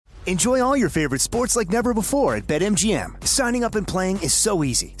Enjoy all your favorite sports like never before at BetMGM. Signing up and playing is so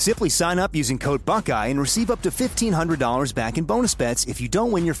easy. Simply sign up using code Buckeye and receive up to $1,500 back in bonus bets if you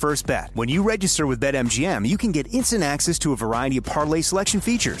don't win your first bet. When you register with BetMGM, you can get instant access to a variety of parlay selection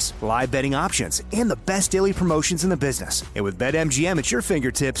features, live betting options, and the best daily promotions in the business. And with BetMGM at your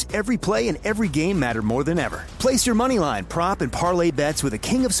fingertips, every play and every game matter more than ever. Place your moneyline, prop, and parlay bets with the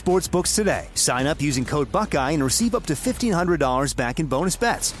king of sportsbooks today. Sign up using code Buckeye and receive up to $1,500 back in bonus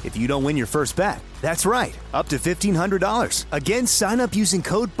bets if you don't win your first bet. That's right, up to $1,500. Again, sign up using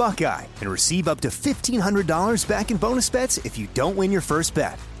code Buckeye and receive up to $1,500 back in bonus bets if you don't win your first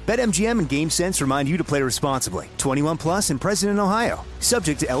bet. BetMGM and GameSense remind you to play responsibly. 21 plus and present in Ohio.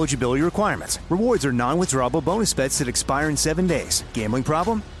 Subject to eligibility requirements. Rewards are non-withdrawable bonus bets that expire in 7 days. Gambling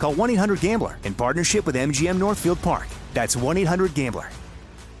problem? Call 1-800-GAMBLER in partnership with MGM Northfield Park. That's 1-800-GAMBLER.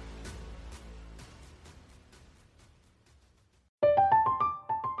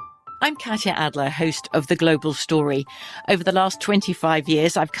 I'm Katya Adler, host of The Global Story. Over the last 25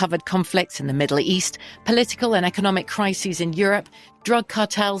 years, I've covered conflicts in the Middle East, political and economic crises in Europe, drug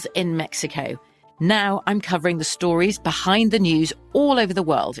cartels in Mexico. Now I'm covering the stories behind the news all over the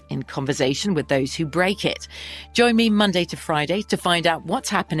world in conversation with those who break it. Join me Monday to Friday to find out what's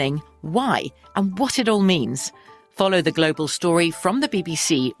happening, why, and what it all means. Follow The Global Story from the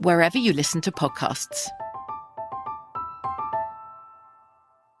BBC wherever you listen to podcasts.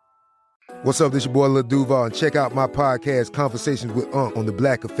 What's up, this your boy Lil Duval, and check out my podcast, Conversations with Unc, on the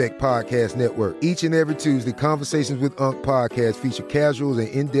Black Effect Podcast Network. Each and every Tuesday, Conversations with Unc podcast feature casuals and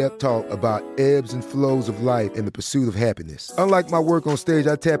in-depth talk about ebbs and flows of life and the pursuit of happiness. Unlike my work on stage,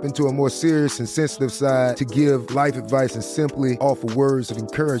 I tap into a more serious and sensitive side to give life advice and simply offer words of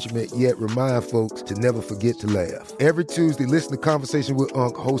encouragement, yet remind folks to never forget to laugh. Every Tuesday, listen to Conversations with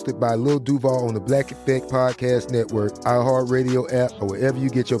Unc, hosted by Lil Duval on the Black Effect Podcast Network, iHeartRadio app, or wherever you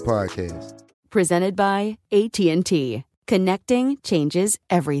get your podcasts. Presented by AT&T. Connecting changes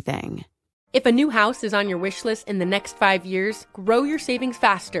everything. If a new house is on your wish list in the next 5 years, grow your savings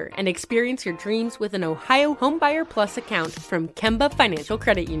faster and experience your dreams with an Ohio Homebuyer Plus account from Kemba Financial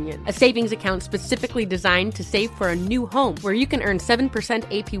Credit Union. A savings account specifically designed to save for a new home where you can earn 7%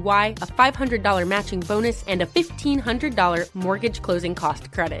 APY, a $500 matching bonus, and a $1,500 mortgage closing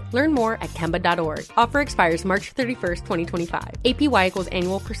cost credit. Learn more at Kemba.org. Offer expires March 31st, 2025. APY equals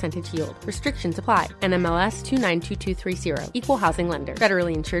annual percentage yield. Restrictions apply. NMLS 292230. Equal housing lender.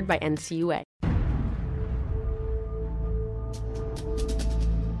 Federally insured by NCUA.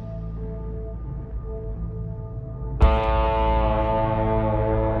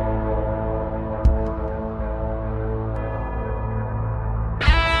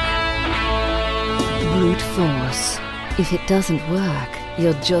 Brute force. If it doesn't work,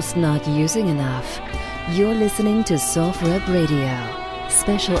 you're just not using enough. You're listening to Soft Rep Radio.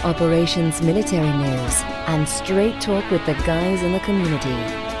 Special Operations Military News and straight talk with the guys in the community.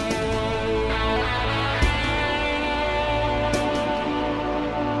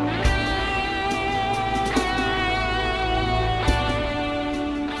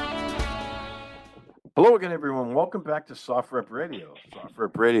 Hello again, everyone. Welcome back to Soft Rep Radio. Soft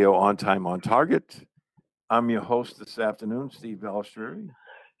Rep Radio, on time, on target. I'm your host this afternoon, Steve Balestrieri.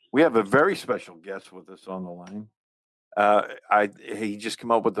 We have a very special guest with us on the line. He just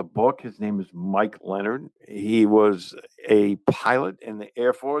came out with a book. His name is Mike Leonard. He was a pilot in the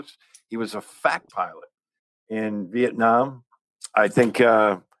Air Force. He was a fact pilot in Vietnam. I think,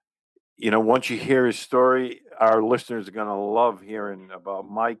 once you hear his story, our listeners are going to love hearing about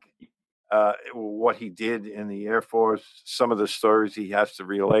Mike. What he did in the Air Force, some of the stories he has to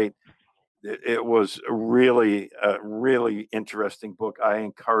relate. It was really a really interesting book. I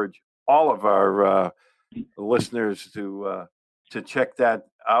encourage all of our listeners to check that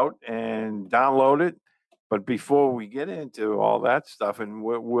out and download it. But before we get into all that stuff, and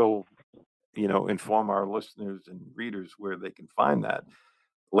we'll inform our listeners and readers where they can find that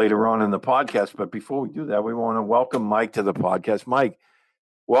later on in the podcast. But before we do that, we want to welcome Mike to the podcast. Mike,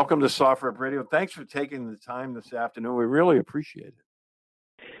 welcome to Soft Rep Radio. Thanks for taking the time this afternoon. We really appreciate it.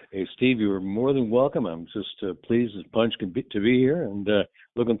 Hey, Steve, you are more than welcome. I'm just pleased as punch to be here and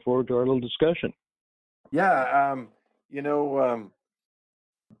looking forward to our little discussion. Yeah,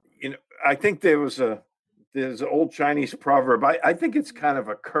 I think there's an old Chinese proverb. I think it's kind of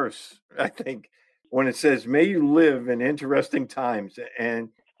a curse, I think, when it says, may you live in interesting times. And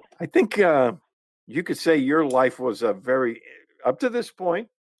I think you could say your life was a very, up to this point,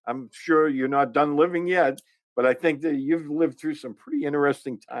 I'm sure you're not done living yet, but I think that you've lived through some pretty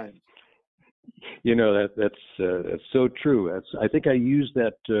interesting times. That's so true. I think I used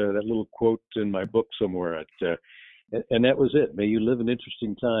that little quote in my book somewhere. and that was it. May you live in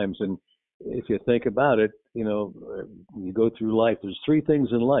interesting times. And if you think about it, you go through life. There's three things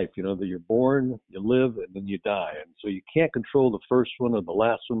in life, that you're born, you live, and then you die. And so you can't control the first one or the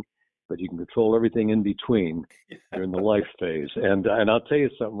last one, but you can control everything in between during the life phase. And I'll tell you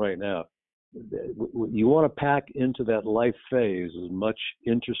something right now. You want to pack into that life phase as much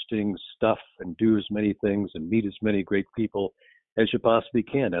interesting stuff and do as many things and meet as many great people as you possibly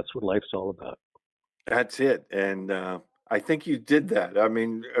can. That's what life's all about. That's it. And I think you did that. I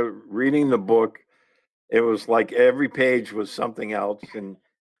mean, reading the book, it was like every page was something else. And,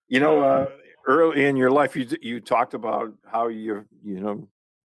 early in your life, you talked about how you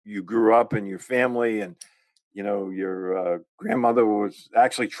grew up and your family, and, your grandmother was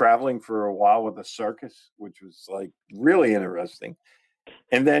actually traveling for a while with a circus, which was like really interesting.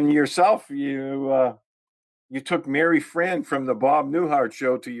 And then yourself, you took Mary Fran from the Bob Newhart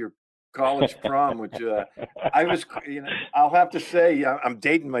show to your college prom, which I was, I'll have to say, I'm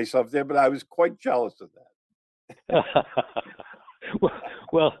dating myself there, but I was quite jealous of that.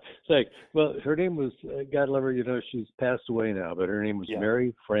 well, her name was, God love her, she's passed away now, but her name was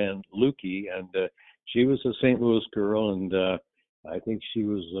Mary Fran Lukey, and she was a St. Louis girl, and I think she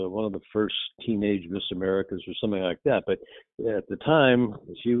was one of the first teenage Miss Americas or something like that. But at the time,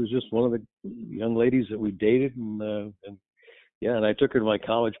 she was just one of the young ladies that we dated, and I took her to my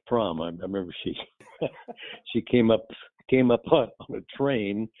college prom. I remember she came up on a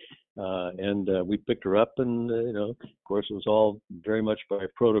train, and we picked her up, and of course it was all very much by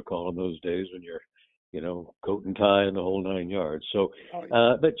protocol in those days when you're coat and tie and the whole 9 yards. So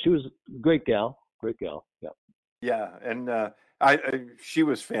but she was a great gal. Yeah, and she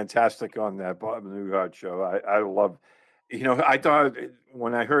was fantastic on that Bob Newhart show. I love, I thought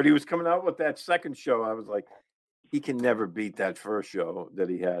when I heard he was coming out with that second show, I was like, he can never beat that first show that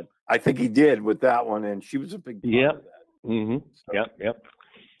he had. I think he did with that one, and she was a big part of that. Mm-hmm. So, yep.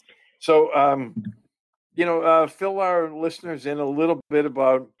 So, fill our listeners in a little bit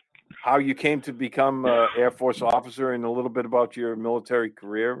about how you came to become an Air Force officer, and a little bit about your military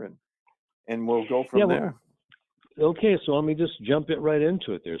career, and we'll go from there. Okay, so let me just jump right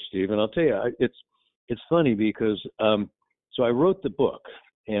into it there, Steve. And I'll tell you, it's funny because so I wrote the book,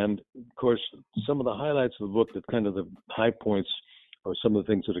 and of course, some of the highlights of the book, that kind of the high points, are some of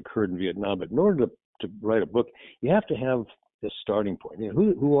the things that occurred in Vietnam. But in order to write a book, you have to have this starting point.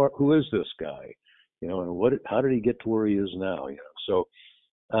 Who is this guy? And how did he get to where he is now? So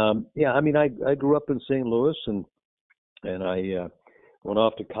I grew up in St. Louis, and I went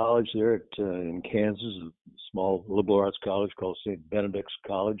off to college there in Kansas, a small liberal arts college called St. Benedict's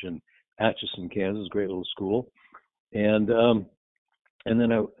College in Atchison, Kansas, great little school. And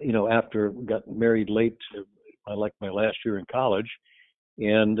then I, after got married late, I liked my last year in college,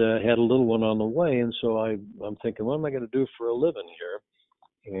 and had a little one on the way. And so I'm thinking, what am I going to do for a living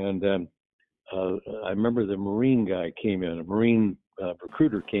here? And I remember the Marine guy came in, a Marine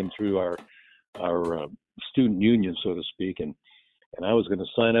recruiter came through our student union, so to speak, and I was going to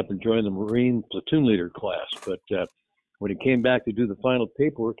sign up and join the Marine platoon leader class. But when he came back to do the final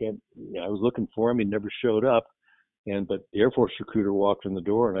paperwork, and I was looking for him, he never showed up. But the Air Force recruiter walked in the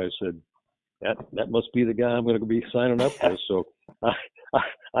door, and I said, that must be the guy I'm going to be signing up with. So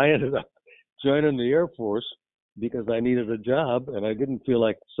I ended up joining the Air Force because I needed a job, and I didn't feel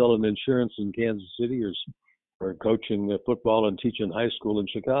like selling insurance in Kansas City or coaching football and teaching high school in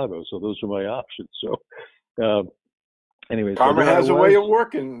Chicago. So those are my options. So anyway. Karma has a way of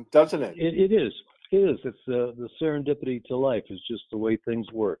working, doesn't it? It is. It's the serendipity to life is just the way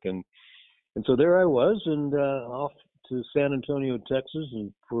things work. And so there I was, and off to San Antonio, Texas,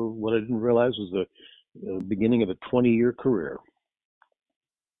 and for what I didn't realize was the beginning of a 20-year career.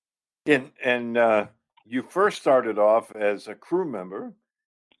 And you first started off as a crew member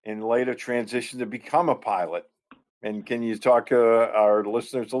and later transitioned to become a pilot. And can you talk to our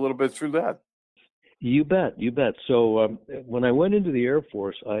listeners a little bit through that? You bet. So when I went into the Air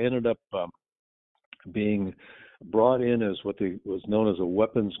Force, I ended up being brought in as what was known as a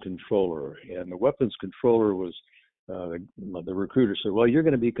weapons controller. And the weapons controller was, the recruiter said, well, you're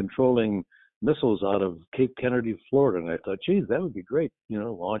going to be controlling missiles out of Cape Kennedy, Florida. And I thought, geez, that would be great,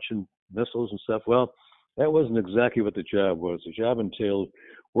 launching missiles and stuff. Well, that wasn't exactly what the job was. The job entailed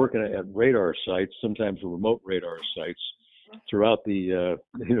working at radar sites, sometimes remote radar sites, throughout the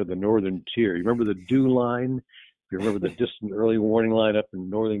the northern tier. You remember the DEW line? You remember the distant early warning line up in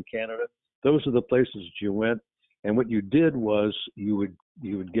northern Canada? Those are the places that you went. And what you did was you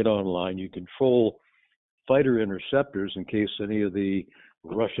would get online. You control fighter interceptors in case any of the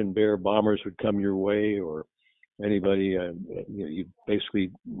Russian Bear bombers would come your way, or anybody. You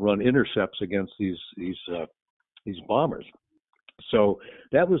basically run intercepts against these bombers. So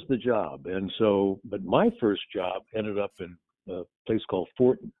that was the job. And so, but my first job ended up in a place called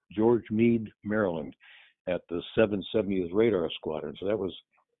Fort George Meade, Maryland, at the 770th Radar Squadron. So it was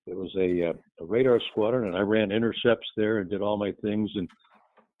a radar squadron, and I ran intercepts there and did all my things,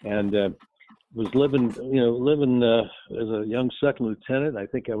 and was living as a young second lieutenant. I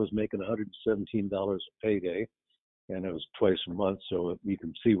think I was making $117 a payday, and it was twice a month. So you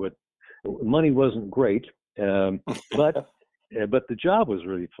can see what money wasn't great, but the job was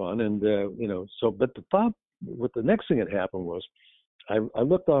really fun. And what the next thing that happened was I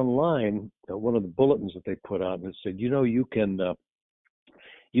looked online at one of the bulletins that they put out, and it said, you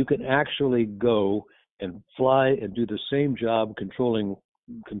can actually go and fly and do the same job controlling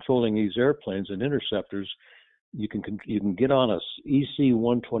these airplanes and interceptors. You can get on a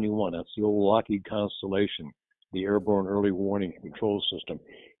EC-121. That's the old Lockheed Constellation, the Airborne Early Warning Control System.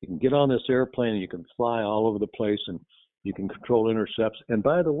 You can get on this airplane and you can fly all over the place, and you can control intercepts. And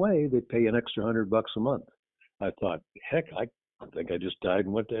by the way, they pay an extra $100 a month. I thought, heck, I think I just died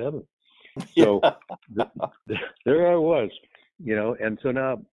and went to heaven. So there I was, and so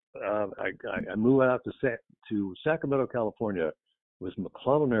now I moved out to Sacramento, California. It was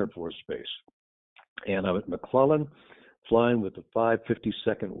McClellan Air Force Base, and I'm at McClellan flying with the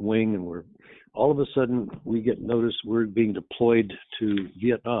 552nd Wing, and all of a sudden we get notice we're being deployed to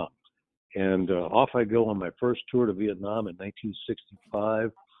Vietnam, and off I go on my first tour to Vietnam in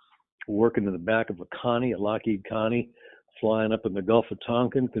 1965, working in the back of a Connie, a Lockheed Connie, flying up in the Gulf of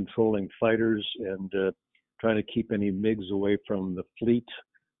Tonkin, controlling fighters and trying to keep any MiGs away from the fleet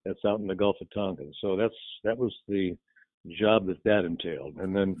that's out in the Gulf of Tonkin. So that was the job that entailed.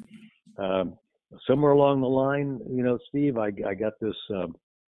 And then somewhere along the line, Steve, I got this.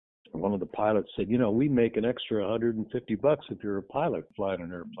 One of the pilots said, we make an extra $150 if you're a pilot flying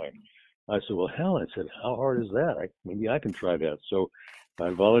an airplane. I said, well, hell, I said, how hard is that? Maybe I can try that. So I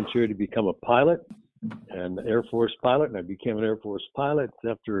volunteered to become a pilot, an Air Force pilot, and I became an Air Force pilot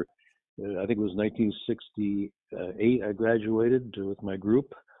after, I think it was 1968, I graduated with my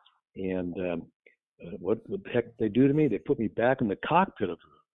group. And what the heck they do to me? They put me back in the cockpit of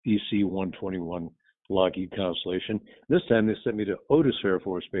EC-121 Lockheed Constellation. This time they sent me to Otis Air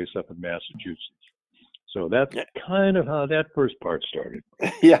Force Base up in Massachusetts. So that's kind of how that first part started.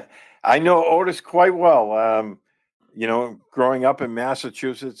 Yeah, I know Otis quite well. Growing up in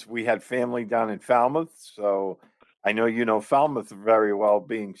Massachusetts, we had family down in Falmouth, so I know Falmouth very well,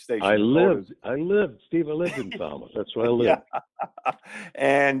 being stationed. I lived, Steve. I lived in Falmouth. That's where I lived. Yeah.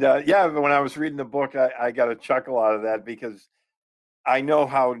 And when I was reading the book, I got a chuckle out of that because I know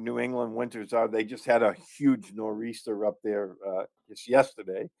how New England winters are. They just had a huge nor'easter up there just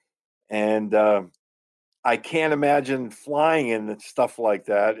yesterday, and I can't imagine flying in stuff like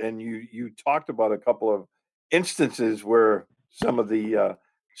that. And you talked about a couple of instances where some of the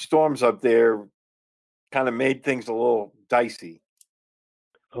storms up there kind of made things a little dicey.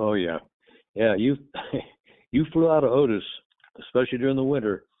 Oh yeah. You flew out of Otis, especially during the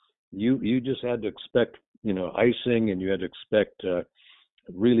winter. You just had to expect icing, and you had to expect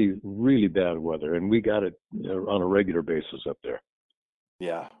really, really bad weather, and we got it on a regular basis up there.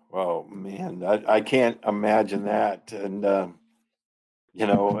 Yeah. Oh man, I can't imagine that. And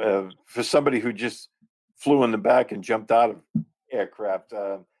for somebody who just flew in the back and jumped out of aircraft,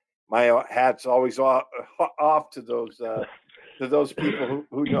 my hat's always off to those people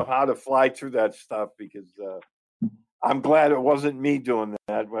who know how to fly through that stuff, because I'm glad it wasn't me doing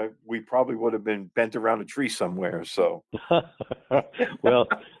that. We probably would have been bent around a tree somewhere. So, well,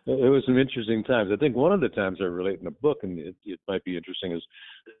 it was some interesting times. I think one of the times I relate in the book, and it might be interesting, is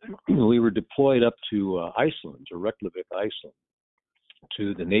we were deployed up to Iceland, to Reykjavik, Iceland,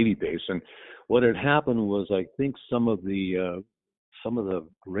 to the Navy base. And what had happened was, I think some of the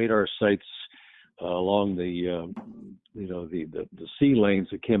radar sites along the sea lanes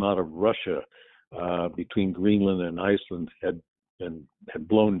that came out of Russia between Greenland and Iceland had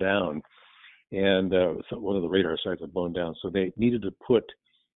blown down, and one of the radar sites had blown down. So they needed to put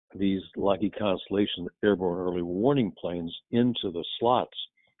these Lockheed Constellation Airborne Early Warning planes into the slots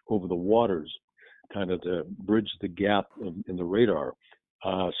over the waters, kind of to bridge the gap in the radar.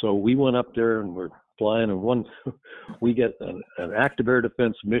 So we went up there and we're flying, and we get an active air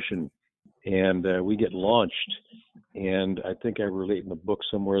defense mission, and we get launched. And I think I relate in the book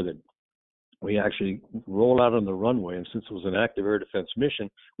somewhere that we actually roll out on the runway, and since it was an active air defense mission,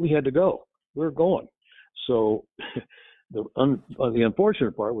 we had to go. We were going. So the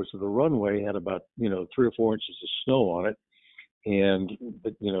unfortunate part was that the runway had about 3 or 4 inches of snow on it, and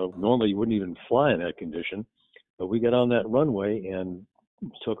normally you wouldn't even fly in that condition. But we got on that runway and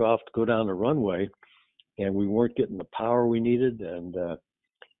took off to go down the runway, and we weren't getting the power we needed, and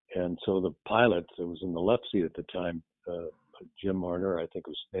so the pilot that was in the left seat at the time, Jim Marner, I think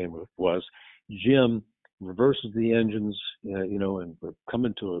his name was, Jim reverses the engines, and we're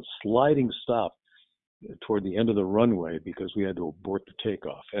coming to a sliding stop toward the end of the runway because we had to abort the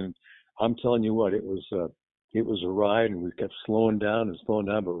takeoff. And I'm telling you what, it was a ride, and we kept slowing down, but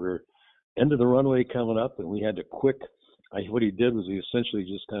we were end of the runway coming up, and we had to what he did was he essentially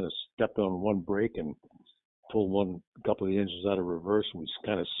just kind of stepped on one brake and pulled a couple of the engines out of reverse, and we just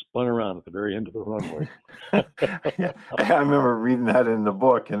kind of spun around at the very end of the runway. Yeah, I remember reading that in the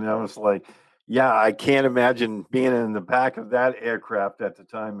book, and I was like, yeah, I can't imagine being in the back of that aircraft at the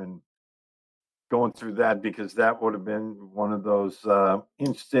time and going through that, because that would have been one of those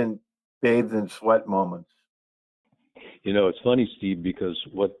instant bathed in sweat moments. It's funny, Steve, because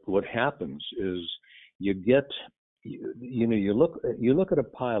what happens is you get, you look at a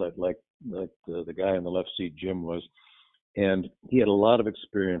pilot like the guy in the left seat, Jim was, and he had a lot of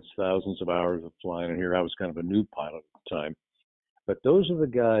experience, thousands of hours of flying. And here I was kind of a new pilot at the time. But those are the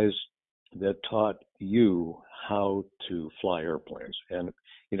guys that taught you how to fly airplanes. And,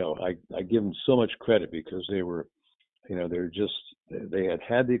 I give them so much credit because they were, they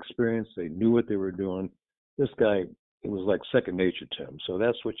had the experience. They knew what they were doing. This guy, it was like second nature to him. So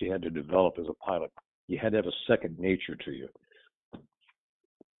that's what you had to develop as a pilot. You had to have a second nature to you.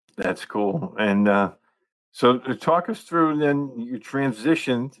 That's cool. And so talk us through, then you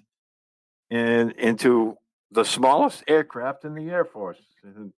transitioned into the smallest aircraft in the Air Force.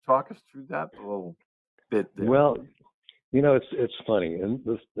 And talk us through that a little bit there. Well, it's funny. And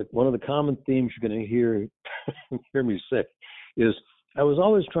one of the common themes you're going to hear me say is I was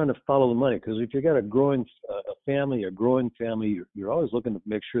always trying to follow the money, because if you got a growing family, you're always looking to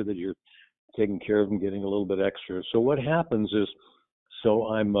make sure that you're taking care of them, getting a little bit extra. So what happens is,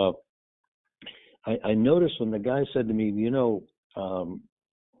 I noticed when the guy said to me,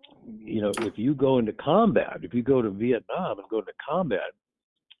 if you go into combat, if you go to Vietnam and go into combat,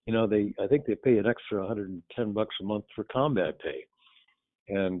 I think they pay an extra $110 a month for combat pay.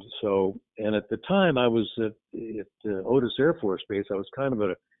 And at the time I was at Otis Air Force Base, I was kind of at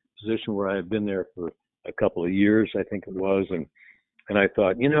a position where I had been there for a couple of years, I think it was. And I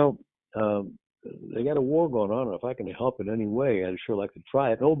thought, they got a war going on. If I can help in any way, I'd sure like to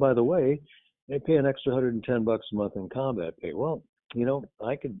try it. Oh, by the way, they pay an extra $110 a month in combat pay. Well,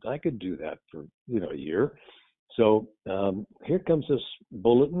 I could do that for, a year. So here comes this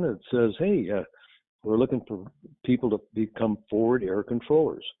bulletin that says, hey, we're looking for people to become forward air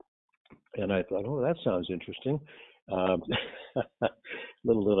controllers. And I thought, oh, that sounds interesting.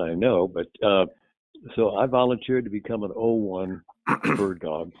 Little did I know, but so I volunteered to become an O1 Bird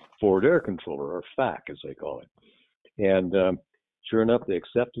Dog forward air controller, or FAC as they call it. And sure enough, they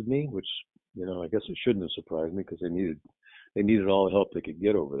accepted me, which, I guess it shouldn't have surprised me, because they needed all the help they could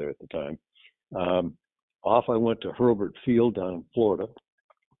get over there at the time. Off I went to Hurlburt Field down in Florida,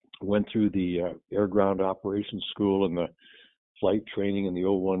 went through the Air Ground Operations School and the flight training in the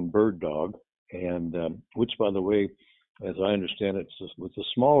O1 Bird Dog, and which, by the way, as I understand it, was the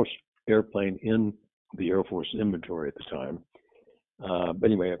smallest airplane in the Air Force inventory at the time. But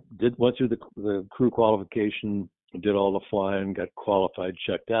anyway, I went through the crew qualification, did all the flying, got qualified,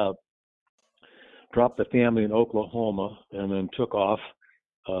 checked out, dropped the family in Oklahoma, and then took off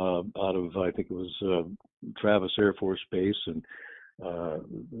out of, I think it was Travis Air Force Base, and a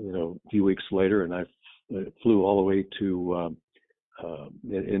few weeks later, and I flew all the way to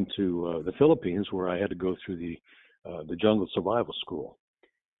into the Philippines, where I had to go through the Jungle Survival School,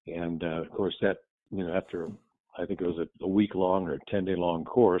 and of course that, after I think it was a week long or a 10-day long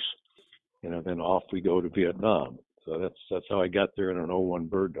course, then off we go to Vietnam. So that's how I got there in an O1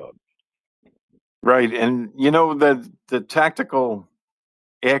 Bird Dog. Right, and the tactical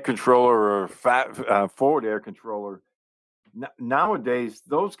air controller or forward air controller, nowadays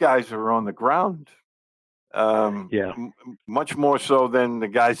those guys are on the ground. Much more so than the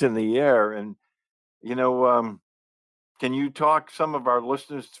guys in the air. And can you talk some of our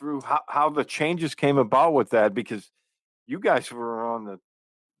listeners through how the changes came about with that? Because you guys were on the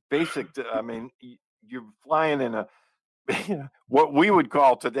basic, you're flying in a what we would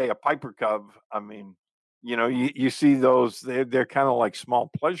call today a Piper Cub. You see those, they're kind of like small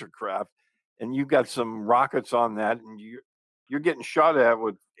pleasure craft, and you got some rockets on that, and you're getting shot at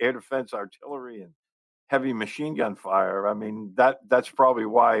with air defense artillery and heavy machine gun fire. That's probably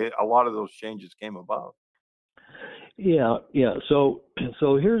why a lot of those changes came about. Yeah. So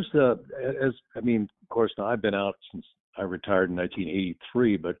here's of course, now I've been out since I retired in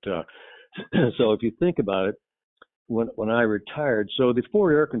 1983, but so if you think about it, when I retired, so the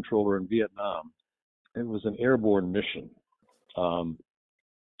forward air controller in Vietnam an airborne mission. And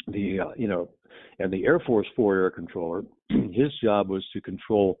the Air Force 4 air controller, his job was to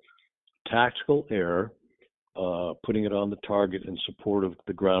control tactical air, putting it on the target in support of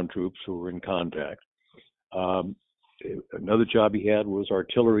the ground troops who were in contact. Another job he had was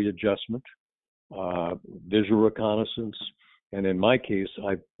artillery adjustment, visual reconnaissance, and in my case,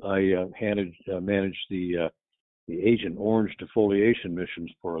 I managed the Agent Orange defoliation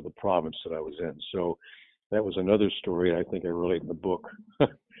missions for the province that I was in. So that was another story I think I relate in the book.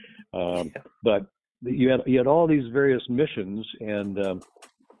 But you had all these various missions, and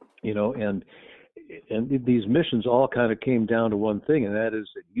and these missions all kind of came down to one thing, and that is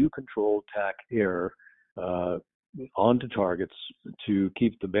that you control TAC air onto targets to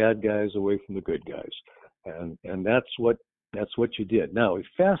keep the bad guys away from the good guys, and that's what you did. Now we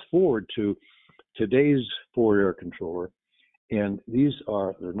fast forward to today's 4 air controller, and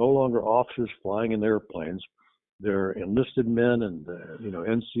they're no longer officers flying in airplanes. They're enlisted men and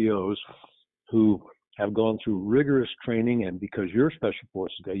NCOs who have gone through rigorous training, and because you're a special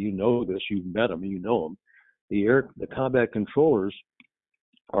forces guy, you know this, you've met them, you know them. The combat controllers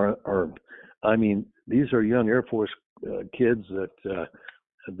are these are young Air Force kids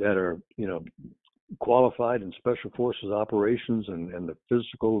that are qualified in special forces operations, and the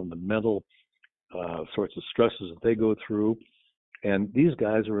physical and the mental sorts of stresses that they go through, and these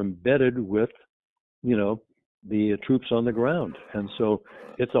guys are embedded with the troops on the ground, and so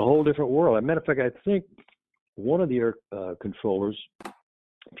it's a whole different world. As a matter of fact, I think one of the air controllers, I'm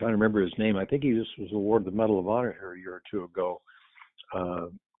trying to remember his name, I think he just was awarded the Medal of Honor here a year or two ago.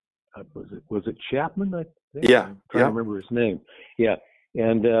 Was it Chapman? I think? Yeah. I'm trying to remember his name. Yeah,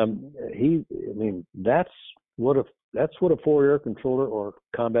 and that's what a 4 air controller or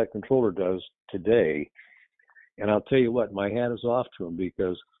combat controller does today. And I'll tell you what, my hat is off to him,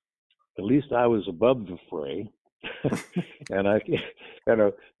 because at least I was above the fray.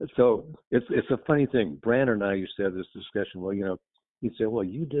 So it's a funny thing. Brandon and I used to have this discussion. Well, he'd say, well,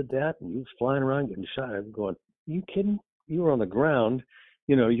 you did that and you was flying around getting shot. I'm going, are you kidding? You were on the ground,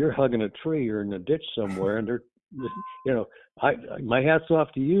 you're hugging a tree or in a ditch somewhere, and they're, my hat's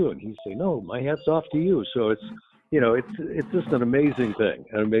off to you. And he'd say, no, my hat's off to you. So it's just an amazing thing.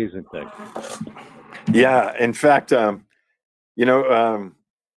 Yeah. In fact,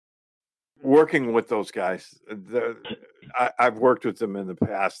 working with those guys, I've worked with them in the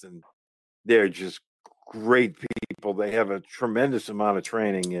past, and they're just great people. They have a tremendous amount of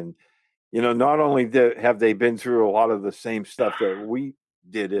training, and not only have they been through a lot of the same stuff that we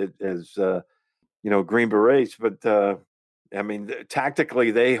did as Green Berets, but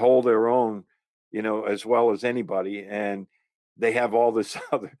tactically they hold their own, as well as anybody, and they have all this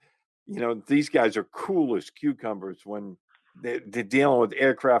other, these guys are cool as cucumbers when they're dealing with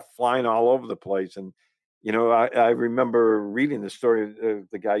aircraft flying all over the place. And I remember reading the story of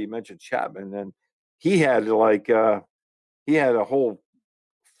the guy you mentioned, Chapman, and he had a whole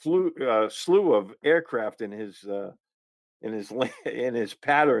slew of aircraft in his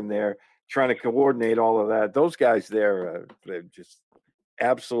pattern there, trying to coordinate all of that. Those guys there, they're just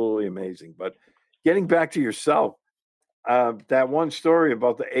absolutely amazing. But getting back to yourself, that one story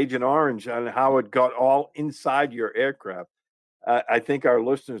about the Agent Orange and how it got all inside your aircraft, I think our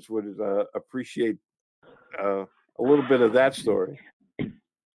listeners would appreciate a little bit of that story.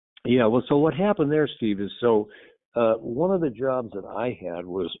 Yeah, well, so what happened there, Steve, is one of the jobs that I had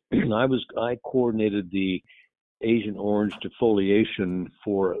was I coordinated the Agent Orange defoliation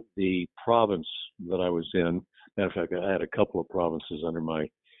for the province that I was in. Matter of fact, I had a couple of provinces under I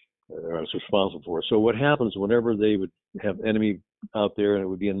was responsible for. So what happens whenever they would have enemy out there, and it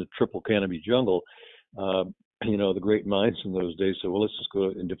would be in the triple canopy jungle, the great minds in those days said, well, let's just go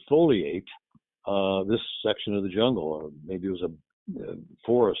and defoliate this section of the jungle, or maybe it was a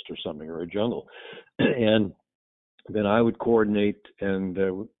forest or something, or a jungle. And then I would coordinate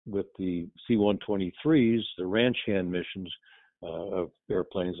with the C-123s, the ranch hand missions of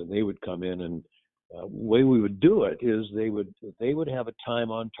airplanes, and they would come in, and the way we would do it is they would have a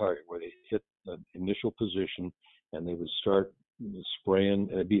time on target where they hit the initial position, and they would start spraying.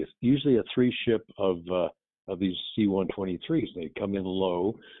 It'd be usually a 3-ship of these C-123s. They'd come in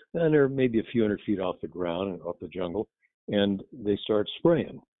low, and they're maybe a few hundred feet off the ground and off the jungle, and they start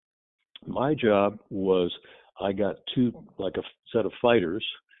spraying. My job was I got a set of fighters,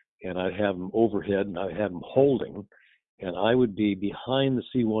 and I'd have them overhead, and I'd have them holding, and I would be behind the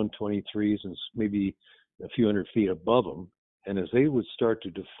C-123s and maybe a few hundred feet above them. And as they would start to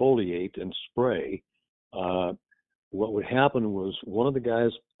defoliate and spray, what would happen was one of the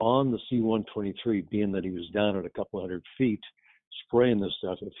guys on the C-123, being that he was down at a couple hundred feet, spraying this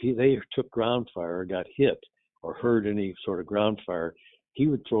stuff, if they took ground fire or got hit or heard any sort of ground fire, he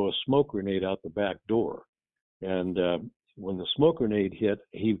would throw a smoke grenade out the back door. And when the smoke grenade hit,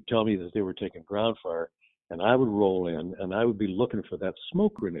 he would tell me that they were taking ground fire, and I would roll in, and I would be looking for that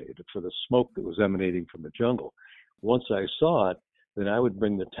smoke grenade, for the smoke that was emanating from the jungle. Once I saw it, then I would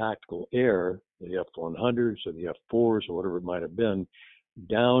bring the tactical air, the F-100s or the F-4s or whatever it might have been,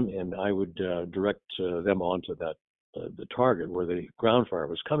 down, and I would direct them onto that the target where the ground fire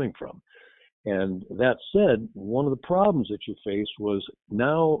was coming from. And that said, one of the problems that you face was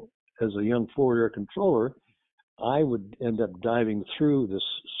now, as a young forward air controller, I would end up diving through this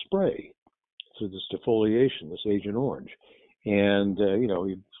spray, through this defoliation, this Agent Orange. And,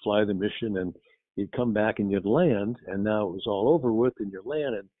 you'd fly the mission and you'd come back and you'd land, and now it was all over with, and you'd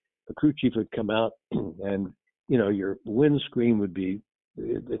land, and the crew chief would come out and, your windscreen would be,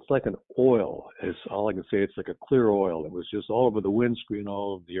 it's like an oil. It's all I can say. It's like a clear oil. It was just all over the windscreen,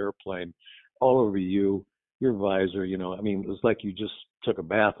 all over the airplane, all over you, your visor. It was like you just took a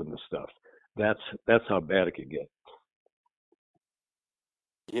bath in the stuff. That's how bad it could get.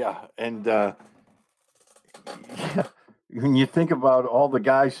 Yeah, and when you think about all the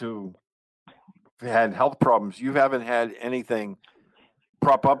guys who had health problems, you haven't had anything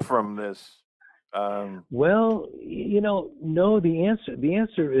prop up from this. Well, no. The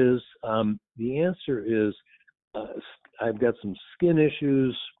answer is I've got some skin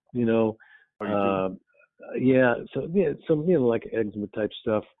issues. Some like eczema type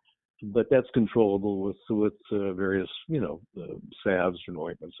stuff, but that's controllable with various salves and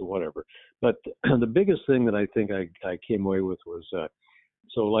ointments or whatever. But the biggest thing that I think I came away with was I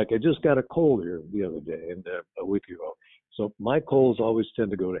just got a cold here the other day and a week ago. So my colds always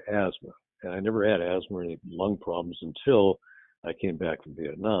tend to go to asthma. And I never had asthma or any lung problems until I came back from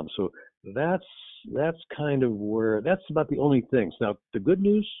Vietnam. So that's kind of that's about the only things. Now, the good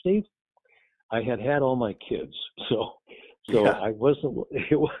news, Steve, I had all my kids. So yeah. I wasn't,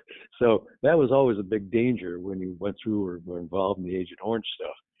 so that was always a big danger when you went through or were involved in the Agent Orange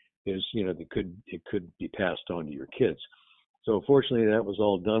stuff, is, it could be passed on to your kids. So fortunately that was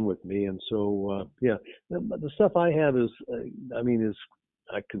all done with me. And so, the stuff I have is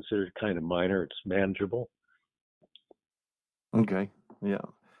I consider it kind of minor. It's manageable. Okay. Yeah.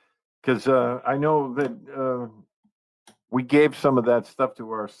 Because I know that we gave some of that stuff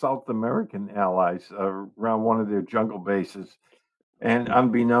to our South American allies around one of their jungle bases. And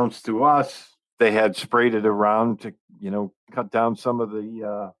unbeknownst to us, they had sprayed it around to, cut down some of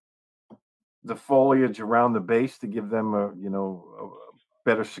the foliage around the base to give them a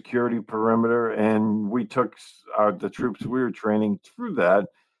better security perimeter. And we took the troops we were training through that.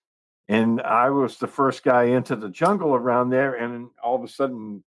 And I was the first guy into the jungle around there. And all of a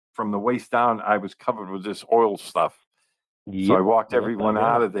sudden, from the waist down, I was covered with this oil stuff. Yep. So I walked everyone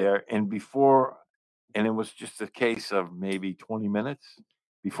out of there. And it was just a case of maybe 20 minutes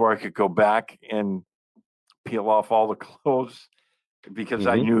before I could go back and peel off all the clothes, because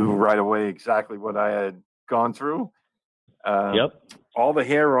I knew right away exactly what I had gone through. All the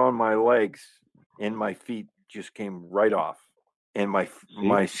hair on my legs and my feet just came right off, and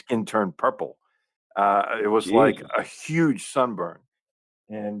my skin turned purple. It was like a huge sunburn,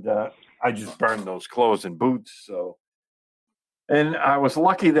 and I just burned those clothes and boots. So, and I was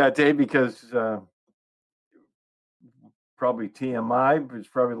lucky that day because probably TMI, there's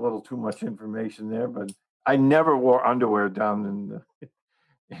probably a little too much information there, but I never wore underwear down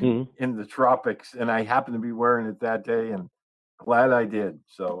in the tropics, and I happened to be wearing it that day, and glad I did.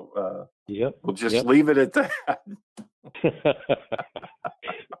 So we'll just leave it at that.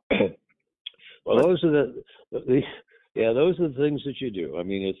 Well, those are those are the things that you do. I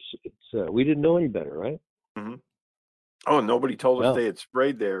mean, it's we didn't know any better, right? Mm-hmm. Oh, nobody told us they had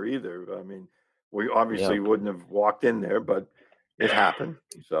sprayed there either. I mean, we obviously wouldn't have walked in there, but it happened.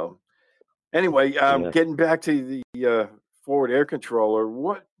 So anyway, getting back to the forward air controller,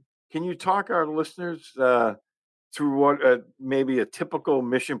 what can you talk our listeners through what maybe a typical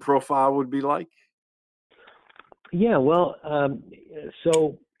mission profile would be like? Yeah, well,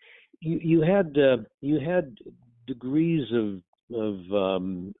 so you had degrees of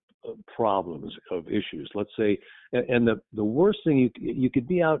problems, of issues, let's say, and the worst thing, you could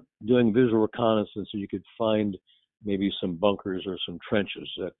be out doing visual reconnaissance, and you could find maybe some bunkers or some trenches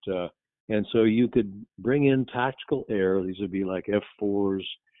that, and so you could bring in tactical air. These would be like F-4s,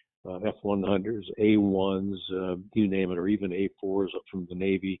 F-100s, A-1s, you name it, or even A-4s from the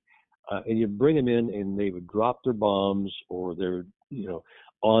Navy. And you bring them in, and they would drop their bombs or they're,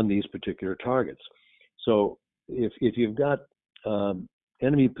 on these particular targets. So if you've got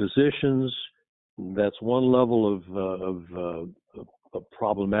enemy positions, that's one level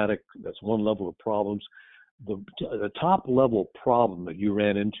problematic. That's one level of problems. The top level problem that you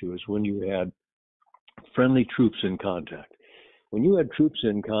ran into is when you had friendly troops in contact. When you had troops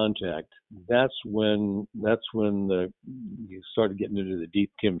in contact, that's when you started getting into the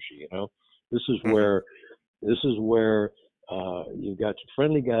deep kimchi. This is where you've got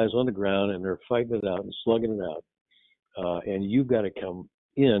friendly guys on the ground and they're fighting it out and slugging it out, and you've got to come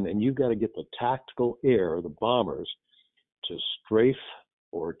in and you've got to get the tactical air, the bombers, to strafe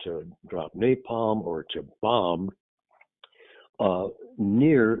or to drop napalm or to bomb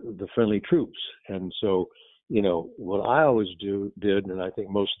near the friendly troops. And so, what I always did, and I think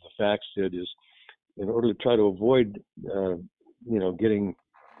most of the facts did, is in order to try to avoid, getting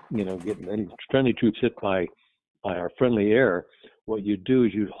any friendly troops hit by our friendly air, what you do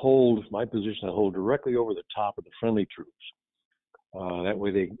is you'd hold my position. I hold directly over the top of the friendly troops. That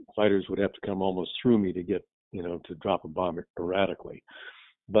way, the fighters would have to come almost through me to get, to drop a bomb erratically.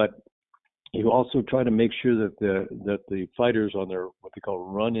 But you also try to make sure that the fighters on their what they call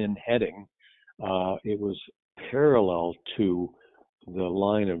run-in heading, it was parallel to the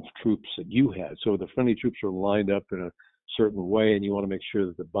line of troops that you had. So the friendly troops are lined up in a certain way, and you want to make sure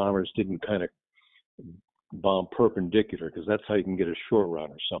that the bombers didn't kind of bomb perpendicular, because that's how you can get a short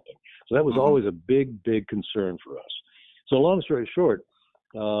round or something. So that was always a big, big concern for us. So long story short,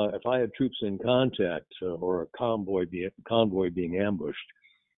 if I had troops in contact or a convoy being ambushed,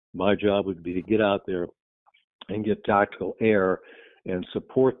 my job would be to get out there and get tactical air and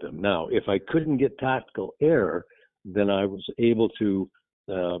support them. Now, if I couldn't get tactical air, then I was able to,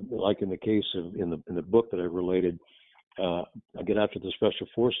 like in the case of in the book that I related, I get out to the Special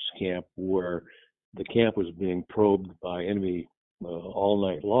Forces camp where the camp was being probed by enemy all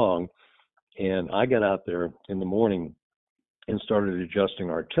night long, and I got out there in the morning and started adjusting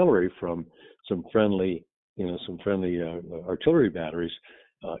artillery from some friendly artillery batteries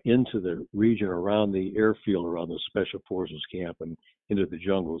into the region around the airfield, around the Special Forces camp, and into the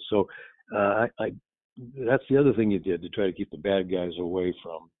jungle. So that's the other thing you did to try to keep the bad guys away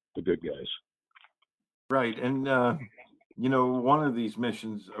from the good guys. Right. And, one of these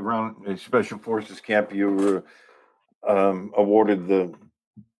missions around a Special Forces camp, you were awarded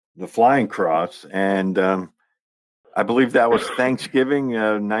the Flying Cross. And I believe that was Thanksgiving,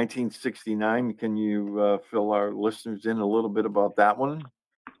 1969. Can you fill our listeners in a little bit about that one?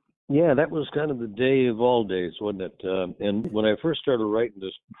 Yeah, that was kind of the day of all days, wasn't it? And when I first started writing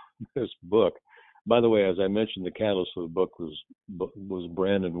this book, by the way, as I mentioned, the catalyst of the book was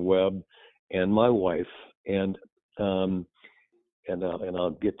Brandon Webb and my wife, and I'll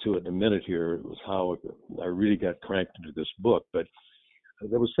get to it in a minute here. It was how I really got cranked into this book. But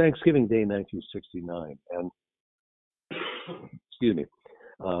there was Thanksgiving Day, 1969, and excuse me,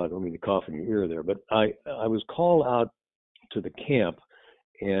 I don't mean to cough in your ear there, but I was called out to the camp.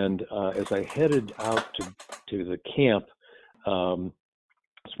 And as I headed out to the camp,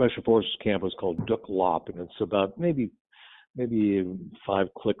 Special Forces camp was called Duk Lop, and it's about maybe 5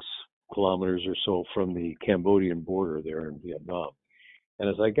 kilometers or so from the Cambodian border there in Vietnam. And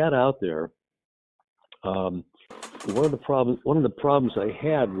as I got out there, one of the problems I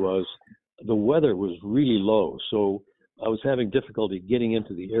had was the weather was really low, so I was having difficulty getting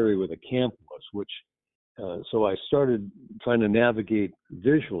into the area where the camp was, which so I started trying to navigate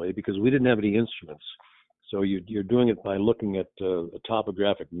visually because we didn't have any instruments. So you're doing it by looking at a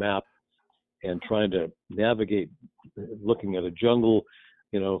topographic map and trying to navigate, looking at a jungle,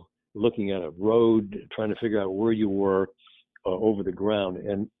 looking at a road, trying to figure out where you were over the ground.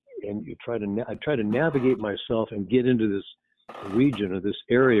 And I try to navigate myself and get into this region or this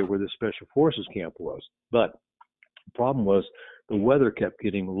area where the Special Forces camp was. But the problem was the weather kept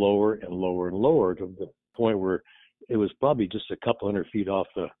getting lower and lower and lower to the point where it was probably just a couple hundred feet off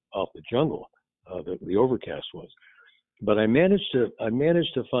the jungle, the overcast was. But I managed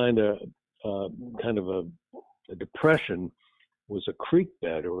to find a kind of a depression, was a creek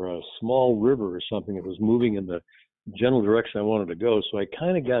bed or a small river or something that was moving in the general direction I wanted to go. So I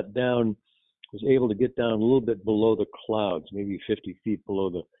kind of was able to get down a little bit below the clouds, maybe 50 feet below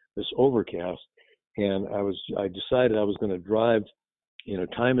this overcast. And I decided I was going to drive,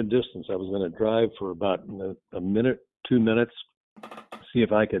 time and distance. I was going to drive for about a minute, 2 minutes, see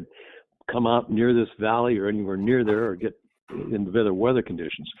if I could come out near this valley or anywhere near there or get in the better weather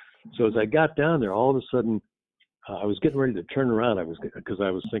conditions. So as I got down there, all of a sudden, I was getting ready to turn around. Because I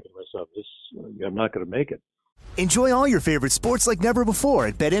was thinking to myself, I'm not going to make it. Enjoy all your favorite sports like never before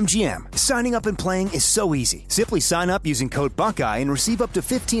at BetMGM. Signing up and playing is so easy. Simply sign up using code Buckeye and receive up to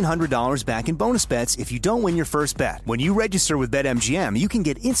 $1,500 back in bonus bets if you don't win your first bet. When you register with BetMGM, you can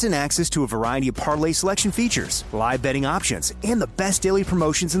get instant access to a variety of parlay selection features, live betting options, and the best daily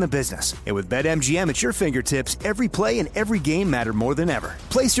promotions in the business. And with BetMGM at your fingertips, every play and every game matter more than ever.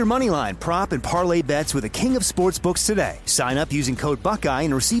 Place your moneyline, prop, and parlay bets with the king of sportsbooks today. Sign up using code Buckeye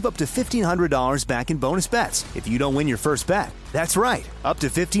and receive up to $1,500 back in bonus bets if you don't win your first bet. That's right, up to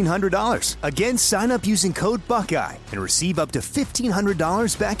 $1,500. Again, sign up using code Buckeye and receive up to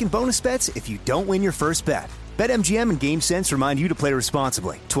 $1,500 back in bonus bets if you don't win your first bet. BetMGM and GameSense remind you to play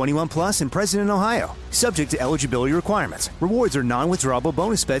responsibly. 21 plus and present in Ohio. Subject to eligibility requirements. Rewards are non-withdrawable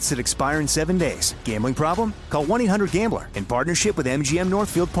bonus bets that expire in 7 days. Gambling problem? Call 1-800-GAMBLER in partnership with MGM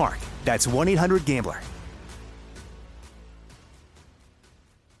Northfield Park. That's 1-800-GAMBLER.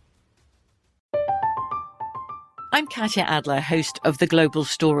 I'm Katya Adler, host of The Global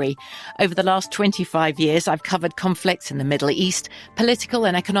Story. Over the last 25 years, I've covered conflicts in the Middle East, political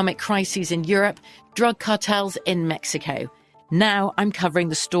and economic crises in Europe, drug cartels in Mexico. Now I'm covering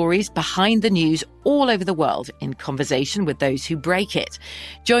the stories behind the news all over the world in conversation with those who break it.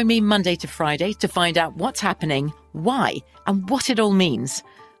 Join me Monday to Friday to find out what's happening, why, and what it all means.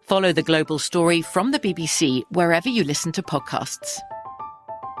 Follow The Global Story from the BBC wherever you listen to podcasts.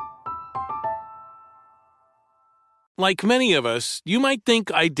 Like many of us, you might think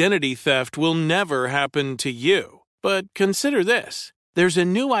identity theft will never happen to you. But consider this. There's a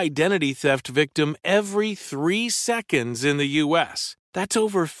new identity theft victim every 3 seconds in the U.S. That's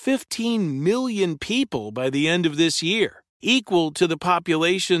over 15 million people by the end of this year, equal to the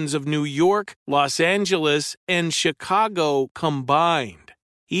populations of New York, Los Angeles, and Chicago combined.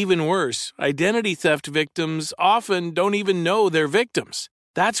 Even worse, identity theft victims often don't even know they're victims.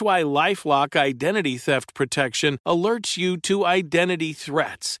 That's why LifeLock Identity Theft Protection alerts you to identity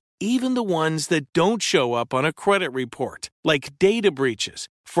threats, even the ones that don't show up on a credit report, like data breaches,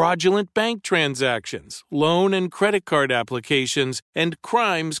 fraudulent bank transactions, loan and credit card applications, and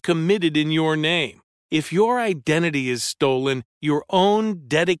crimes committed in your name. If your identity is stolen, your own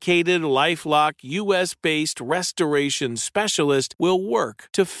dedicated LifeLock U.S.-based restoration specialist will work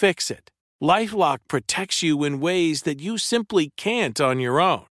to fix it. LifeLock protects you in ways that you simply can't on your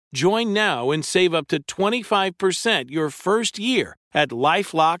own. Join now and save up to 25% your first year at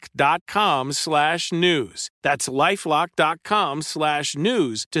LifeLock.com/news. That's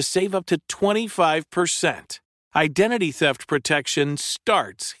LifeLock.com/news to save up to 25%. Identity theft protection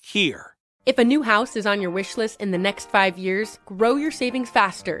starts here. If a new house is on your wish list in the next 5 years, grow your savings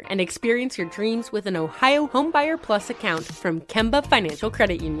faster and experience your dreams with an Ohio Homebuyer Plus account from Kemba Financial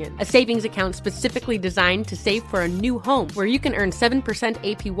Credit Union. A savings account specifically designed to save for a new home where you can earn 7%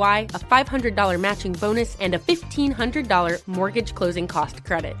 APY, a $500 matching bonus, and a $1,500 mortgage closing cost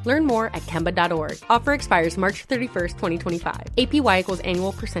credit. Learn more at Kemba.org. Offer expires March 31st, 2025. APY equals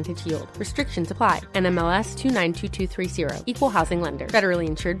annual percentage yield. Restrictions apply. NMLS 292230. Equal housing lender. Federally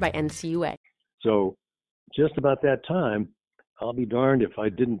insured by NCUA. So just about that time, I'll be darned if I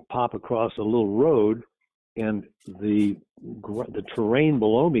didn't pop across a little road and the terrain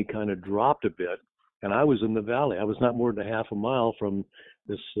below me kind of dropped a bit, and I was in the valley. I was not more than a half a mile from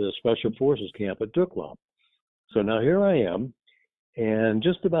this Special Forces camp at Dukla. So now here I am, and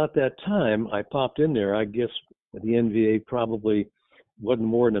just about that time, I popped in there. I guess the NVA probably wasn't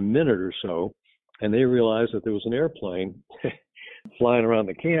more than a minute or so, and they realized that there was an airplane flying around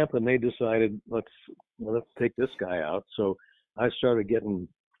the camp, and they decided let's take this guy out. So I started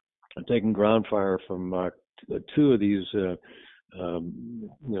taking ground fire from two of these, with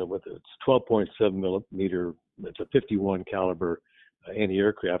it's 12.7 millimeter. It's a 51 caliber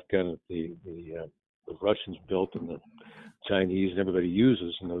anti-aircraft gun that the Russians built and the Chinese and everybody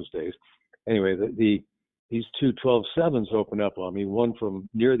uses in those days. Anyway, these two 12-7s opened up on me, one from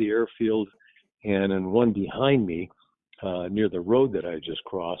near the airfield and then one behind me, near the road that I just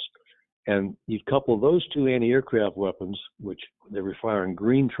crossed. And you'd couple those two anti-aircraft weapons, which they were firing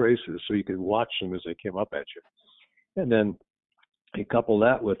green tracers, so you could watch them as they came up at you. And then you couple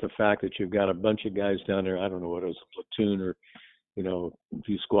that with the fact that you've got a bunch of guys down there, I don't know what it was, a platoon or, a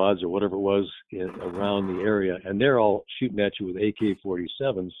few squads or whatever it was around the area, and they're all shooting at you with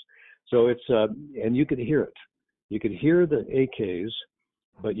AK-47s. So it's, and you could hear it. You could hear the AKs,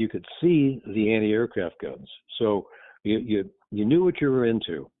 but you could see the anti-aircraft guns. So you knew what you were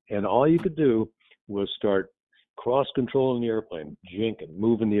into, and all you could do was start cross-controlling the airplane, jinking,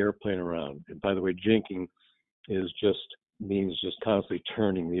 moving the airplane around. And by the way, jinking means just constantly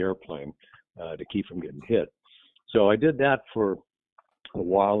turning the airplane to keep from getting hit. So I did that for a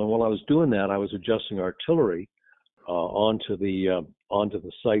while, and while I was doing that, I was adjusting artillery onto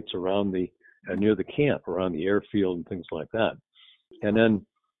the sites around the near the camp, around the airfield and things like that. And then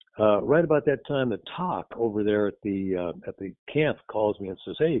right about that time, the TOC over there at the camp calls me and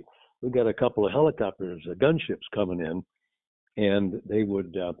says, "Hey, we've got a couple of helicopters, gunships coming in, and they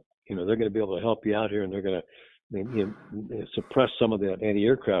would, they're going to be able to help you out here, and they're going to suppress some of the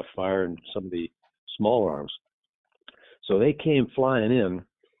anti-aircraft fire and some of the small arms." So they came flying in,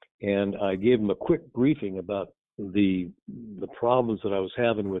 and I gave them a quick briefing about the problems that I was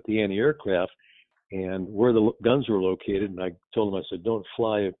having with the anti-aircraft and where the guns were located. And I told them, I said, "Don't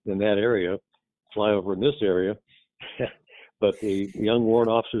fly in that area, fly over in this area." But the young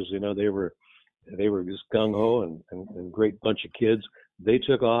warrant officers, they were just gung-ho and great bunch of kids. They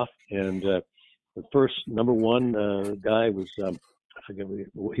took off, and the first number one guy was, I forget,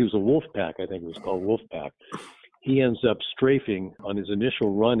 he was a Wolfpack, I think it was called Wolfpack. He ends up strafing on his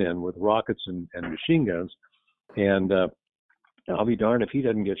initial run-in with rockets and machine guns, and I'll be darned if he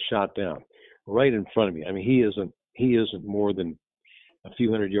doesn't get shot down right in front of me. I mean, he isn't more than a few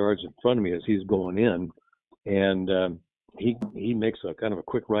hundred yards in front of me as he's going in, and he makes a kind of a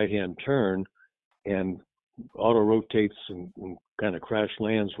quick right-hand turn and auto rotates and kind of crash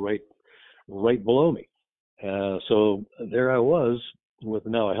lands right below me. So there I was with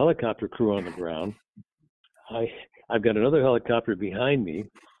now a helicopter crew on the ground. I've got another helicopter behind me,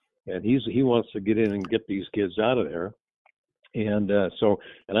 and he wants to get in and get these kids out of there. And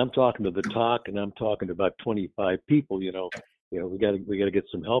and I'm talking to the TOC, and I'm talking to about 25 people. We got to get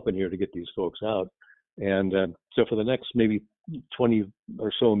some help in here to get these folks out. And so for the next maybe 20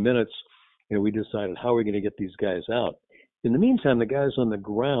 or so minutes, we decided how are we going to get these guys out. In the meantime, the guys on the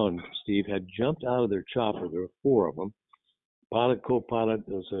ground, Steve, had jumped out of their chopper. There were 4 of them. Pilot, co-pilot,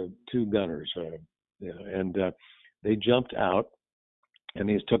 those 2 gunners. And they jumped out, and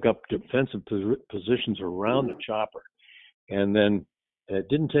they took up defensive positions around the chopper. And then it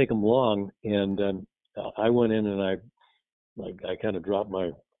didn't take them long, and I went in and I kind of dropped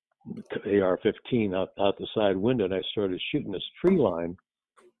my AR-15 out the side window, and I started shooting this tree line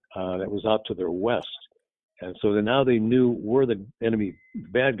that was out to their west. And so now they knew where the enemy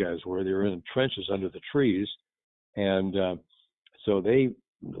bad guys were. They were in trenches under the trees, and so the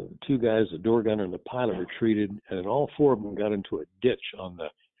 2 guys, the door gunner and the pilot, retreated, and then all 4 of them got into a ditch on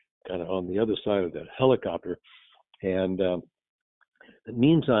the other side of the helicopter. And in the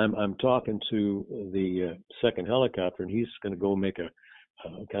meantime, I'm talking to the second helicopter, and he's going to go make a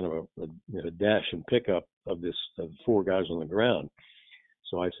kind of a dash and pickup of the 4 guys on the ground.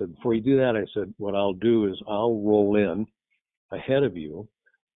 So I said, before you do that, I said, what I'll do is I'll roll in ahead of you.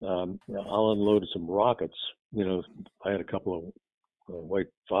 I'll unload some rockets. I had a couple of white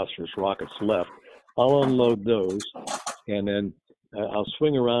phosphorus rockets left. I'll unload those, and then I'll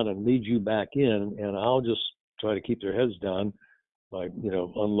swing around and lead you back in, and I'll just try to keep their heads down by,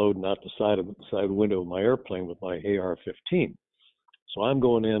 unloading out the side window of my airplane with my AR-15. So I'm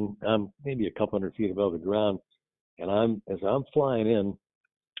going in, I'm maybe a couple hundred feet above the ground, and as I'm flying in,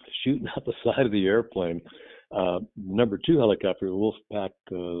 shooting out the side of the airplane, number 2 helicopter, Wolfpack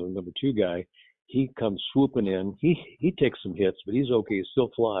number 2 guy, he comes swooping in. He takes some hits, but he's okay. He's still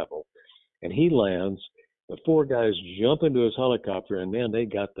flyable. And he lands. The 4 guys jump into his helicopter, and, man, they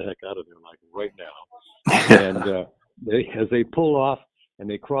got the heck out of there, like, right now. And as they pull off and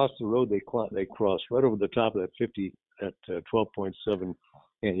they cross the road, they cross right over the top of that 12.7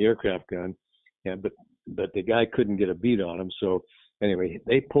 anti-aircraft gun. But the guy couldn't get a beat on him. So, anyway,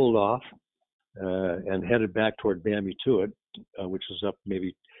 they pulled off and headed back toward Bamituit, which is up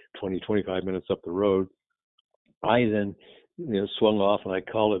maybe 20-25 minutes up the road. I then swung off, and I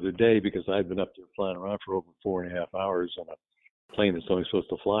called it a day because I'd been up there flying around for over 4.5 hours on a plane that's only supposed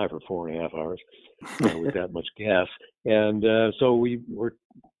to fly for 4.5 hours with that much gas. And so we were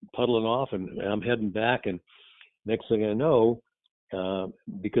puddling off, and I'm heading back, and next thing I know,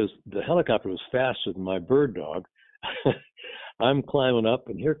 because the helicopter was faster than my bird dog, I'm climbing up,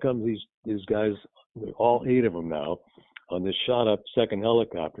 and here comes these guys, all 8 of them now, on this shot up second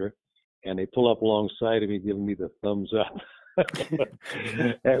helicopter, and they pull up alongside of me, giving me the thumbs up.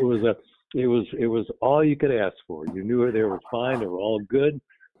 It was all you could ask for. You knew they were fine, they were all good,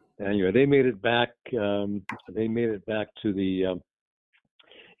 and they made it back. They made it back to the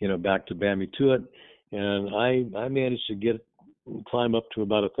back to Bamituit, and I managed to climb up to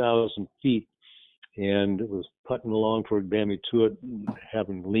about 1,000 feet, and it was putting along toward Bamituit,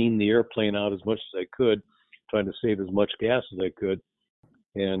 having leaned the airplane out as much as I could, trying to save as much gas as I could.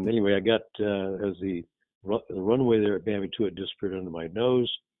 And anyway, I got as the runway there at Bamituit disappeared under my nose.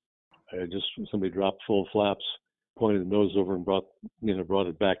 Somebody dropped full flaps, pointed the nose over, and brought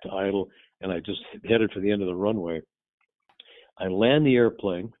it back to idle. And I just headed for the end of the runway. I land the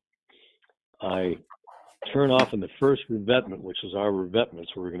airplane. I turn off in the first revetment, which is our revetment,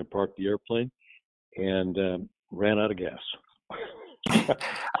 so we're going to park the airplane, and ran out of gas.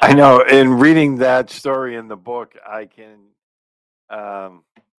 I know. In reading that story in the book, I can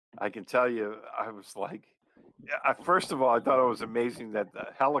tell you, I was like, first of all, I thought it was amazing that the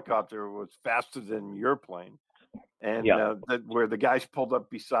helicopter was faster than your plane, and that where the guys pulled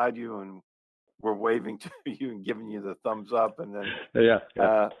up beside you and were waving to you and giving you the thumbs up, and then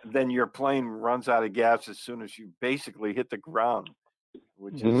then your plane runs out of gas as soon as you basically hit the ground,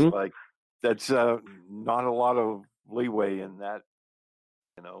 which is like, that's not a lot of leeway in that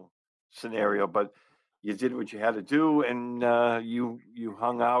scenario, but you did what you had to do, and you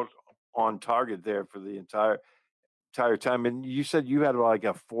hung out on target there for the entire time. And you said you had like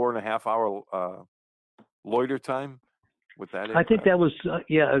a 4.5 hour loiter time with that aircraft? I think that was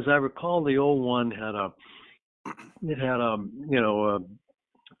as I recall, the old one had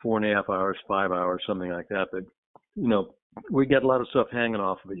 4.5 hours, 5 hours, something like that. But we get a lot of stuff hanging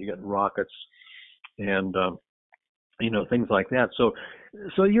off of it. You get rockets and things like that. So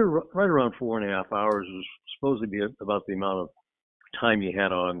you're right around 4.5 hours is supposed to be about the amount of time you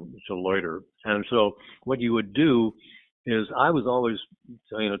had on to loiter. And so what you would do is, I was always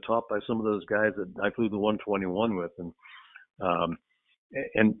taught by some of those guys that I flew the 121 with, and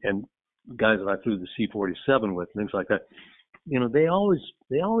guys that I flew the C-47 with, things like that. They always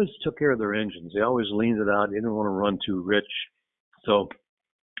took care of their engines. They always leaned it out. They didn't want to run too rich. So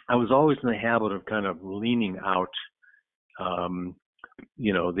I was always in the habit of kind of leaning out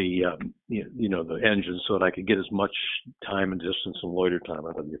the engine, so that I could get as much time and distance and loiter time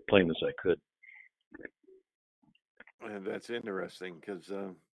out of the plane as I could. And that's interesting because,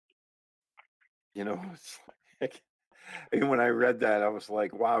 it's like, when I read that, I was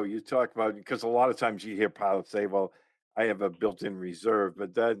like, wow, you talk about, because a lot of times you hear pilots say, well, I have a built-in reserve,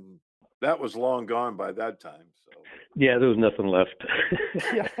 but that was long gone by that time. So yeah, there was nothing left.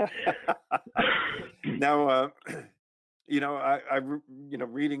 Now, I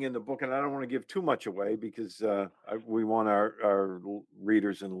reading in the book, and I don't want to give too much away because we want our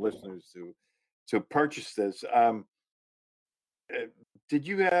readers and listeners to purchase this. Did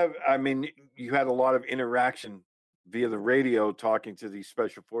you have? I mean, you had a lot of interaction via the radio, talking to these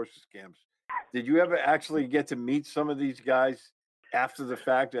special forces camps. Did you ever actually get to meet some of these guys after the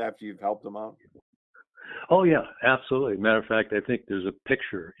fact, after you've helped them out? Oh yeah, absolutely. Matter of fact, I think there's a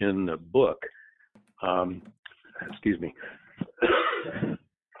picture in the book. Excuse me.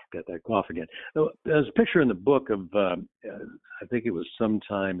 Got that cough again. There's a picture in the book of, I think it was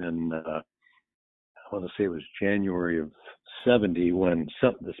sometime in, I want to say it was January of 70, when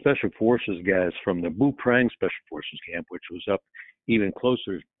the Special Forces guys from the Bu Prang Special Forces camp, which was up even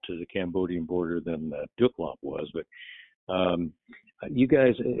closer to the Cambodian border than Duc Lop was. But you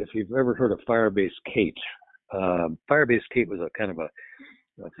guys, if you've ever heard of Firebase Kate, Firebase Kate was a kind of a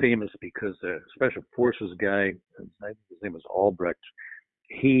famous because the Special Forces guy, I think his name was Albrecht,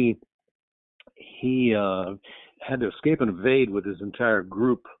 he had to escape and evade with his entire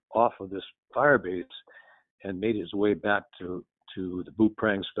group off of this firebase and made his way back to the Bu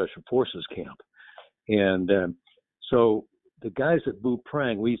Prang Special Forces camp. And so the guys at Bu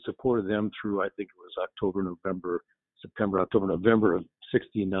Prang, we supported them through, I think it was September, October, November of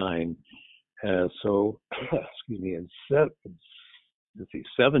 69. So, excuse me, in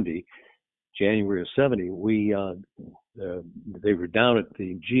 70, January of 70, they were down at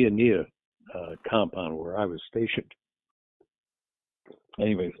the Gia compound where I was stationed.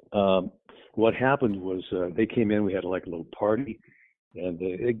 Anyways, what happened was they came in, we had like a little party, and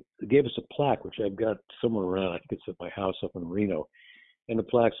they gave us a plaque, which I've got somewhere around. I think it's at my house up in Reno. And the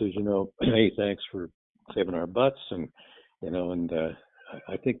plaque says, hey, thanks for saving our butts. And,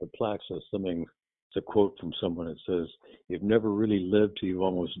 I think the plaque says something, it's a quote from someone. It says, you've never really lived till you've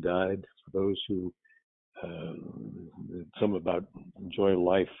almost died. For those who, something about enjoy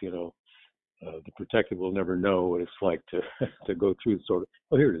life, the protected will never know what it's like to go through sort of.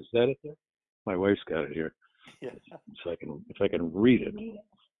 Oh, here it is. Is that it there? My wife's got it here. Yeah. So if I can read it,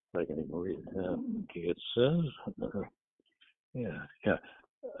 if I can even read it. Okay, it says, yeah.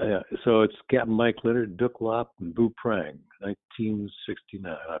 So it's Captain Mike Leonard, Duc Lop, and Bu Prang,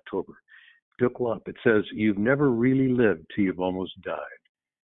 1969, October. Duc Lop, it says, you've never really lived till you've almost died.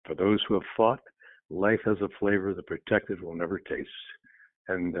 For those who have fought, life has a flavor the protected will never taste.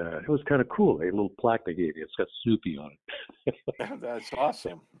 And it was kind of cool. A little plaque they gave you. It's got Snoopy on it. That's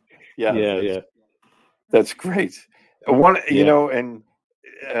awesome. Yeah. That's great. And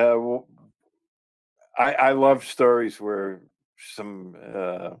I love stories where some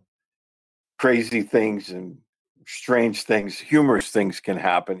crazy things and strange things, humorous things can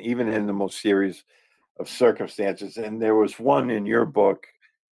happen, even in the most serious of circumstances. And there was one in your book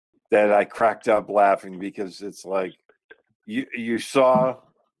that I cracked up laughing because it's like you saw,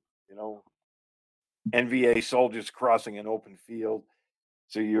 NVA soldiers crossing an open field.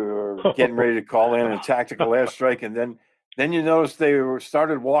 So you're getting ready to call in a tactical airstrike, and then you notice they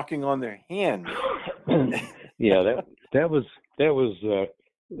started walking on their hands. Yeah, that was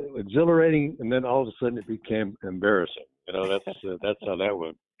exhilarating, and then all of a sudden it became embarrassing. That's how that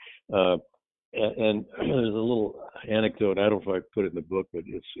went. And there's a little anecdote. I don't know if I put it in the book, but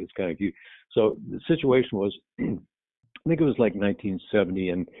it's kind of cute. So the situation was, I think it was like 1970,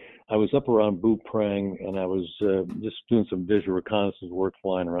 and I was up around Boo Prang, and I was just doing some visual reconnaissance work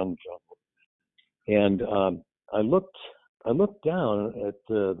flying around the jungle. And I looked down at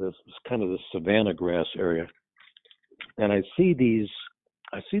this kind of the savanna grass area, and I see these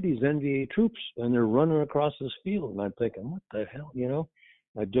NVA troops, and they're running across this field, and I'm thinking, what the hell,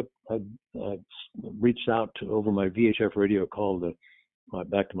 I reached out over my VHF radio, called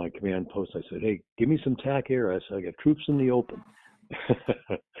back to my command post. I said, hey, give me some TAC air. I said, I got troops in the open.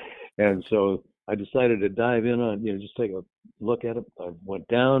 And so I decided to dive in on, just take a look at it. I went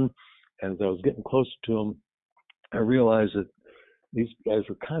down, and as I was getting closer to them, I realized that these guys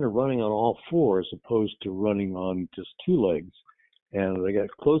were kind of running on all fours as opposed to running on just two legs. And as I got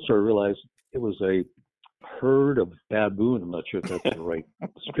closer, I realized it was a herd of baboon. I'm not sure if that's the right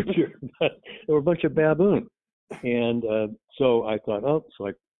description, but there were a bunch of baboon. And so I thought, so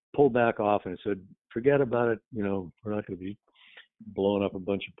I pulled back off and I said, forget about it. We're not going to be blowing up a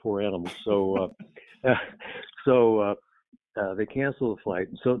bunch of poor animals. So they canceled the flight.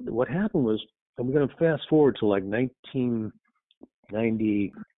 So what happened was, I'm going to fast forward to like 1990,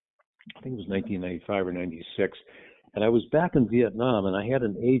 I think it was 1995 or 96. And I was back in Vietnam, and I had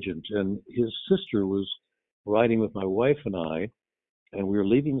an agent, and his sister was riding with my wife and I, and we were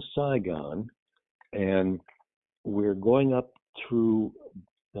leaving Saigon, and we're going up through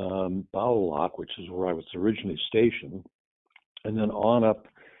Bao Loc, which is where I was originally stationed, and then on up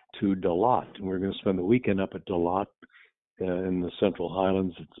to Dalat. And we're going to spend the weekend up at Dalat in the Central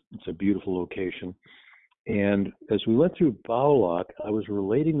Highlands. It's a beautiful location. And as we went through Bao Loc, I was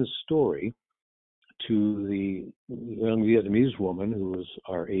relating the story to the young Vietnamese woman who was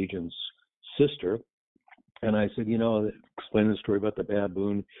our agent's sister. And I said, explain the story about the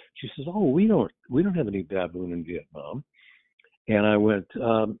baboon. She says, oh, we don't have any baboon in Vietnam. And I went,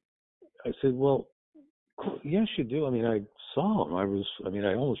 I said, well, yes, you do. I mean, I saw them. I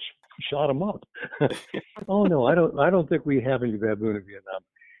almost shot them up. Oh, no, I don't think we have any baboon in Vietnam.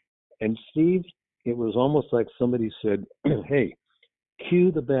 And Steve, it was almost like somebody said, hey,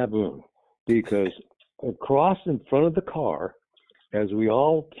 cue the baboon, because across in front of the car, as we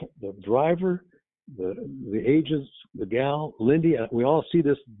all, the driver, the agents, the gal, Lindy, we all see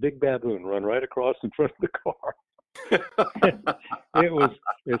this big baboon run right across in front of the car. It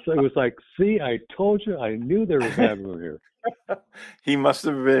was like, see, I told you, I knew there was baboon here. He must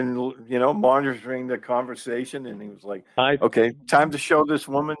have been, monitoring the conversation, and he was like, okay, time to show this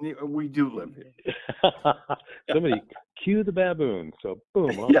woman we do live here. Somebody cue the baboon. So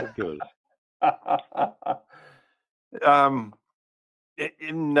boom, off it goes.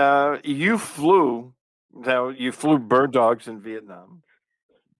 You flew bird dogs in Vietnam.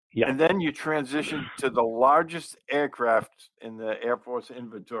 Yeah. And then you transitioned to the largest aircraft in the Air Force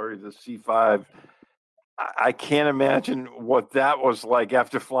inventory, the C-5. I can't imagine what that was like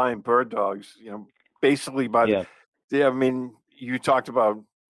after flying bird dogs, basically you talked about,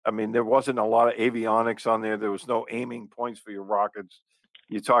 there wasn't a lot of avionics on there. There was no aiming points for your rockets.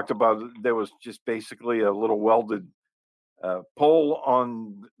 You talked about there was just basically a little welded pole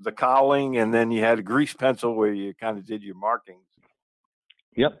on the cowling, and then you had a grease pencil where you kind of did your markings.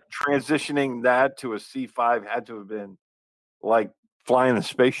 Yep. Transitioning that to a C-5 had to have been like flying a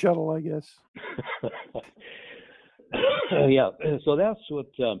space shuttle, I guess. Yeah. So that's what,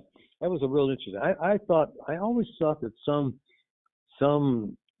 that was a real interesting. I always thought that some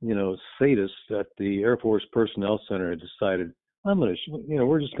sadist at the Air Force Personnel Center had decided,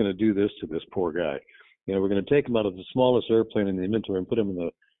 we're just going to do this to this poor guy. We're going to take him out of the smallest airplane in the inventory and put him in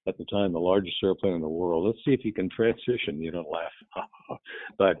at the time, the largest airplane in the world. Let's see if he can transition. You don't laugh.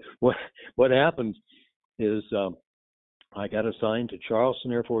 But what happened is I got assigned to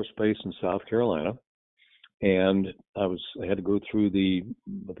Charleston Air Force Base in South Carolina, and I had to go through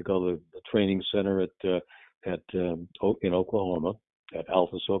what they call the training center in Oklahoma, at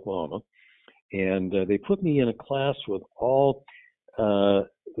Altus, Oklahoma, and they put me in a class with all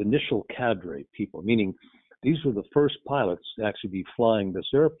initial cadre people, meaning these were the first pilots to actually be flying this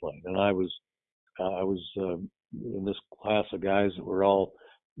airplane, and I was in this class of guys that were all,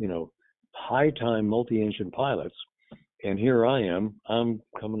 high time multi-engine pilots. And here I am. I'm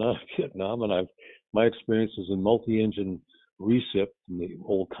coming out of Vietnam, and my experience is in multi-engine recip in the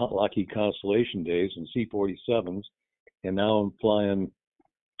old Lockheed Constellation days and C-47s, and now I'm flying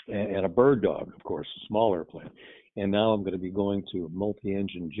and a Bird Dog, of course, a small airplane. And now I'm going to be going to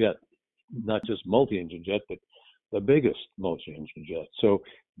multi-engine jet, not just multi-engine jet, but the biggest multi-engine jet. So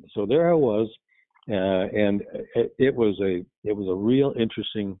there I was, and it was a real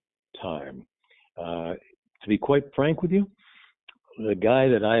interesting time. To be quite frank with you, the guy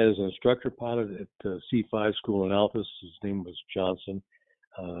that I had as an instructor pilot at C5 school in Alpha, his name was Johnson.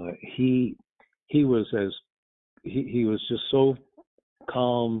 He was just so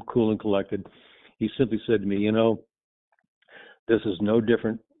calm, cool, and collected. He simply said to me, this is no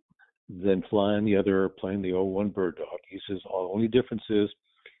different than flying the other airplane, the O-1 Bird Dog. He says, the only difference is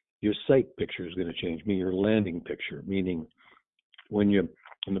your sight picture is going to change, your landing picture, meaning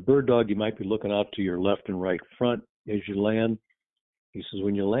in the Bird Dog, you might be looking out to your left and right front as you land. He says,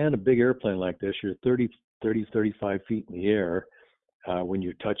 when you land a big airplane like this, you're 30, 35 feet in the air when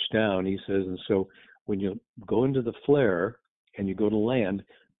you touch down, he says, and so when you go into the flare and you go to land,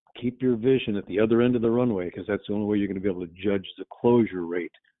 keep your vision at the other end of the runway, because that's the only way you're going to be able to judge the closure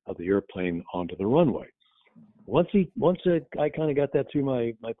rate of the airplane onto the runway. Once I kind of got that through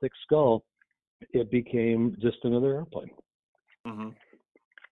my thick skull, it became just another airplane. Mm-hmm.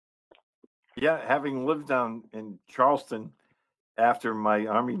 Yeah, having lived down in Charleston after my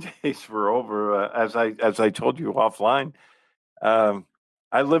Army days were over, as I told you offline,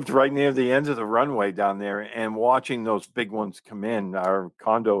 I lived right near the end of the runway down there, and watching those big ones come in. Our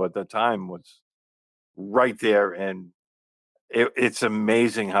condo at the time was right there, and it's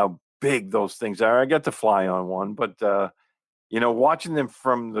amazing how big those things are. I got to fly on one, but watching them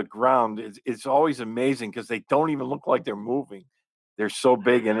from the ground, it's always amazing because they don't even look like they're moving. They're so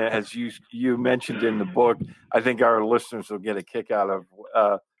big, and as you mentioned in the book, I think our listeners will get a kick out of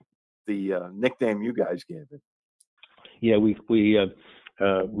the nickname you guys gave it. Yeah, we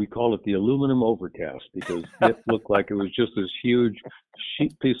call it the aluminum overcast because it looked like it was just this huge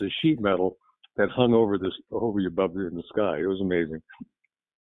piece of sheet metal that hung over you above there in the sky. It was amazing.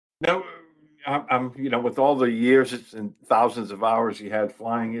 Now, I'm with all the years and thousands of hours you had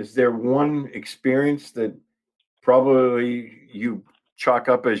flying, is there one experience that probably you chalk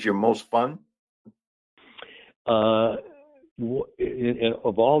up as your most fun? Of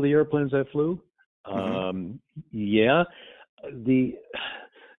all the airplanes I flew, yeah.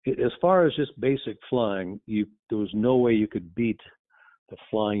 As far as just basic flying, there was no way you could beat the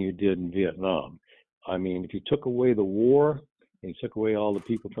flying you did in Vietnam. I mean, if you took away the war and you took away all the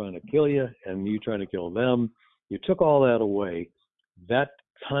people trying to kill you and you trying to kill them, you took all that away. That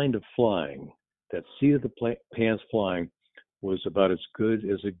kind of flying, that seat of the pants flying, was about as good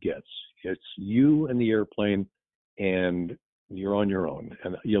as it gets. It's you and the airplane, and you're on your own,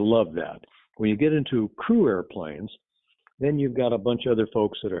 and you love that. When you get into crew airplanes, then you've got a bunch of other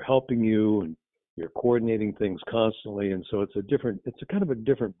folks that are helping you, and you're coordinating things constantly, and so it's a kind of a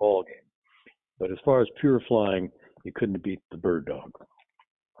different ball game. But as far as pure flying, you couldn't beat the Bird Dog.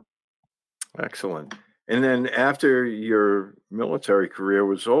 Excellent. And then after your military career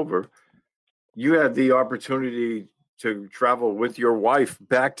was over, you had the opportunity to travel with your wife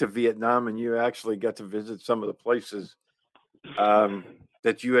back to Vietnam, and you actually got to visit some of the places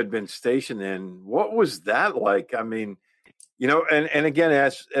that you had been stationed in. What was that like? I mean, and again,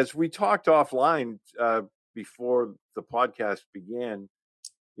 as we talked offline before the podcast began,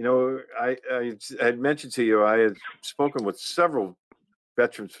 I had mentioned to you, I had spoken with several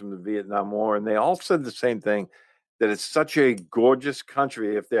veterans from the Vietnam War, and they all said the same thing, that it's such a gorgeous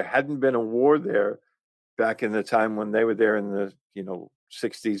country. If there hadn't been a war there back in the time when they were there in the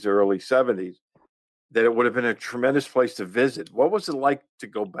 60s, early 70s, that it would have been a tremendous place to visit. What was it like to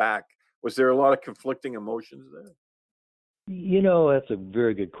go back? Was there a lot of conflicting emotions there? That's a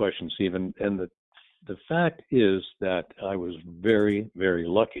very good question, Stephen. And the fact is that I was very, very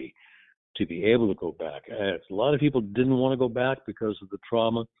lucky to be able to go back. A lot of people didn't want to go back because of the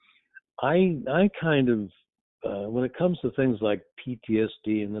trauma. I kind of, when it comes to things like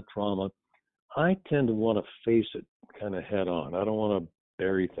PTSD and the trauma, I tend to want to face it kind of head on. I don't want to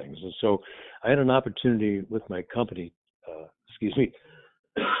bury things. And so I had an opportunity with my company,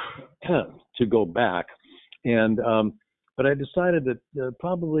 to go back. And, but I decided that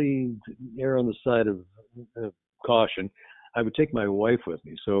probably err on the side of caution. I would take my wife with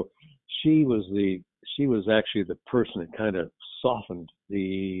me. So she was actually the person that kind of softened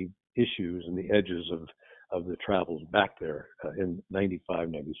the issues and the edges of the travels back there in 95,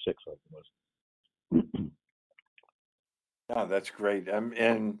 96, like it was. Oh, that's great.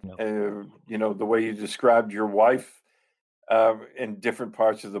 And you know, the way you described your wife in different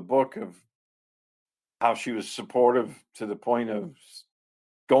parts of the book of how she was supportive to the point of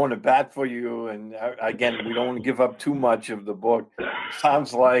going to bat for you. And again, we don't want to give up too much of the book.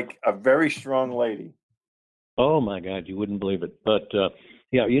 Sounds like a very strong lady. Oh my God, you wouldn't believe it. But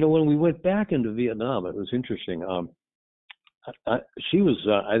yeah, you know, when we went back into Vietnam, it was interesting. She was,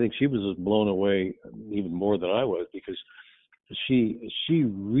 I think she was as blown away even more than I was, because she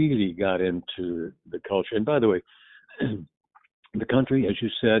really got into the culture. And by the way, the country, as you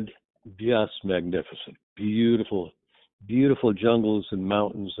said, just magnificent, beautiful jungles and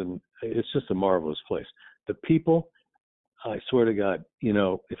mountains, and it's just a marvelous place. The people, I swear to God, you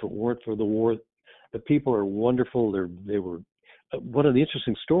know, if it weren't for the war, the people are wonderful. They were one of the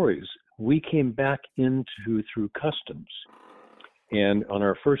interesting stories. We came back through customs, and on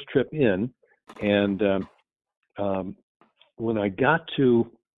our first trip in, and when we got to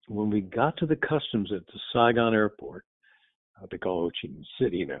the customs at the Saigon airport, they call it Ho Chi Minh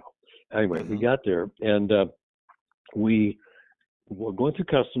City now. Anyway, we got there, and we were going through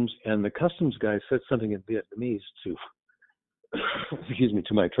customs, and the customs guy said something in Vietnamese to, excuse me,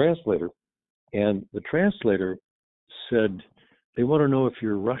 to my translator, and the translator said, "They want to know if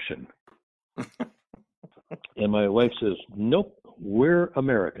you're Russian." And my wife says, "Nope, we're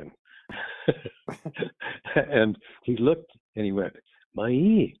American." And he looked and he went,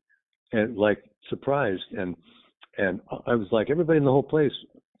 "Mai," and like surprised, and I was like, everybody in the whole place,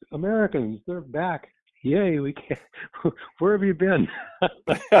 Americans, they're back. Yay, we can. Where have you been?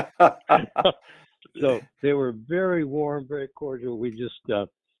 So they were very warm, very cordial. We just the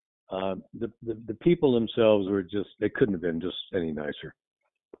people themselves were just, they couldn't have been just any nicer.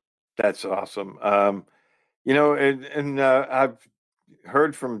 That's awesome. You know, and I've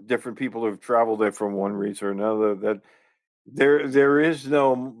heard from different people who've traveled there from one reason or another that there is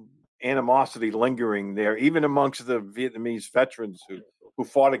no animosity lingering there, even amongst the Vietnamese veterans who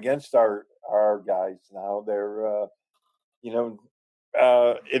fought against our guys. Now they're you know,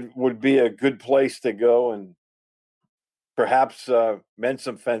 it would be a good place to go and perhaps mend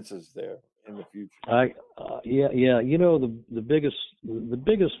some fences there in the future. Yeah. You know, the biggest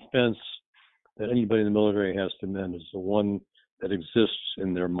fence that anybody in the military has to mend is the one that exists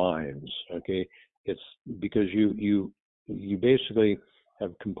in their minds. Okay, it's because you basically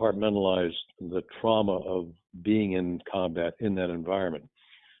have compartmentalized the trauma of being in combat in that environment.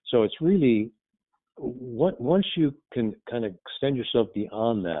 So it's really, once you can kind of extend yourself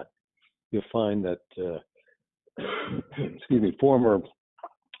beyond that, you'll find that excuse me, former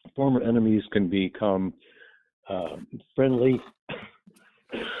enemies can become friendly.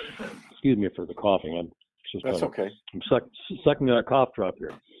 Excuse me for the coughing. That's okay. I'm sucking on a cough drop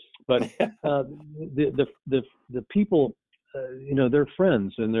here. But the people, you know, they're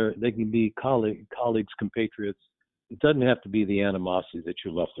friends, and they can be colleagues, compatriots. It doesn't have to be the animosity that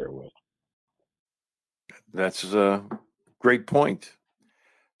you left there with. That's a great point.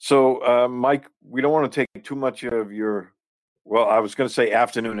 So, Mike, we don't want to take too much of your, well, I was going to say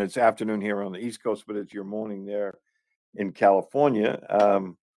afternoon. It's afternoon here on the East Coast, but it's your morning there in California.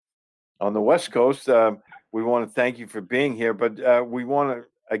 On the West Coast, we want to thank you for being here, but we want to,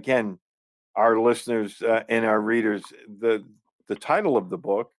 again, our listeners and our readers, the title of the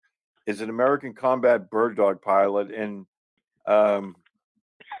book is An American Combat Bird Dog Pilot, and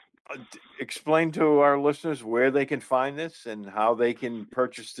explain to our listeners where they can find this and how they can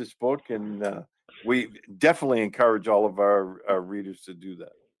purchase this book. And we definitely encourage all of our readers to do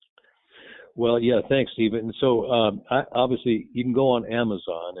that. Well, yeah, thanks, Steve. And so obviously you can go on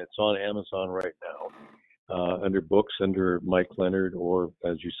Amazon. It's on Amazon right now under books, under Mike Leonard, or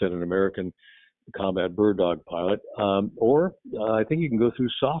as you said, An American Combat Bird Dog Pilot. Or I think you can go through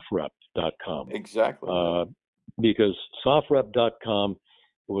SOFREP.com. Exactly. Because SOFREP.com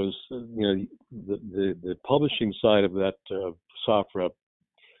was, you know, the publishing side of that SOFREP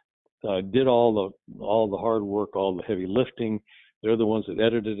did all the hard work, all the heavy lifting. They're the ones that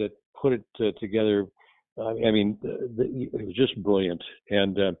edited it, put it together. I mean, it was just brilliant.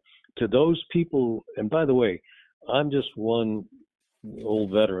 And to those people, and by the way, I'm just one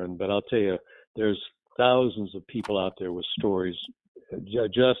old veteran, but I'll tell you, there's thousands of people out there with stories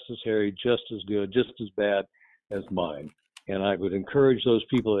just as hairy, just as good, just as bad as mine. And I would encourage those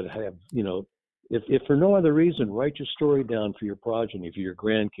people that have, you know, if for no other reason, write your story down for your progeny, for your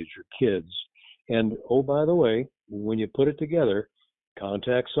grandkids, your kids. And, oh, by the way, when you put it together,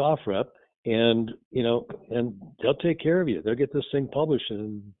 contact SOFREP, and, you know, and they'll take care of you. They'll get this thing published,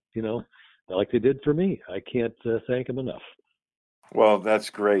 and, you know, like they did for me. I can't thank them enough. Well, that's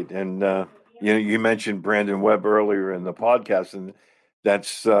great. And You mentioned Brandon Webb earlier in the podcast, and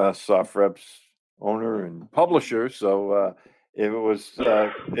that's SoftRep's owner and publisher. So it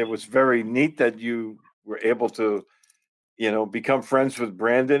was very neat that you were able to, become friends with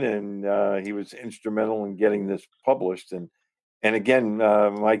Brandon, and he was instrumental in getting this published. And again,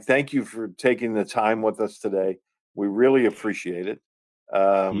 Mike, thank you for taking the time with us today. We really appreciate it.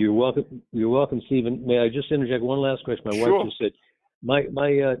 You're welcome. You're welcome, Stephen. May I just interject one last question? My wife just said, my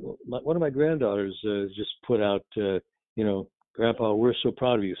one of my granddaughters just put out, Grandpa, we're so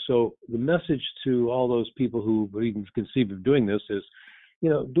proud of you. So the message to all those people who even conceive of doing this is,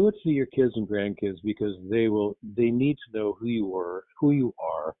 do it for your kids and grandkids, because they need to know who you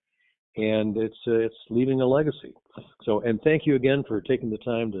are, and it's leaving a legacy. So, and thank you again for taking the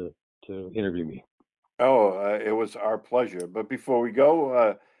time to interview me. It was our pleasure. But before we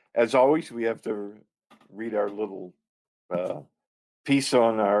go, as always, we have to read our little piece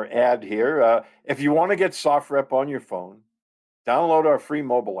on our ad here. If you want to get SoftRep on your phone, download our free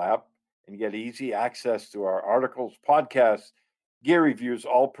mobile app and get easy access to our articles, podcasts, gear reviews,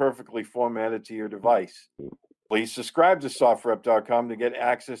 all perfectly formatted to your device. Please subscribe to SoftRep.com to get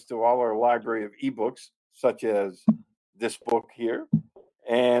access to all our library of ebooks, such as this book here,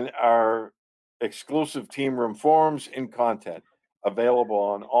 and our exclusive Team Room forums and content available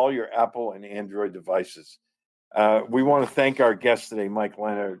on all your Apple and Android devices. We want to thank our guest today, Mike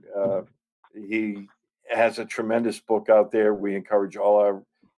Leonard. He has a tremendous book out there. We encourage all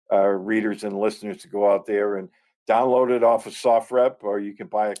our readers and listeners to go out there and download it off of SoftRep, or you can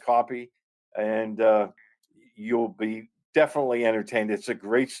buy a copy, and you'll be definitely entertained. It's a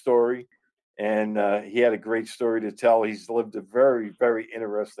great story, and he had a great story to tell. He's lived a very, very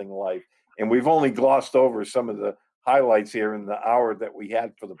interesting life, and we've only glossed over some of the highlights here in the hour that we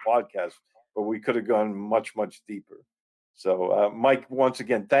had for the podcast, but we could have gone much, much deeper. So, Mike, once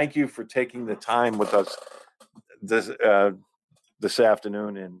again, thank you for taking the time with us this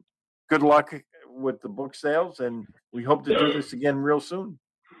afternoon, and good luck with the book sales, and we hope to do this again real soon.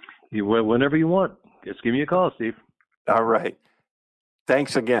 Whenever you want. Just give me a call, Steve. All right.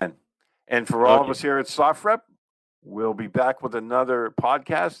 Thanks again. And for all of us here at SoftRep, we'll be back with another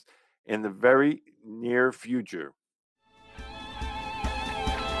podcast in the very near future.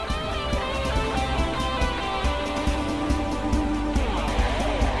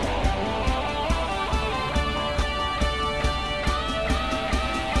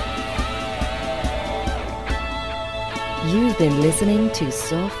 You've been listening to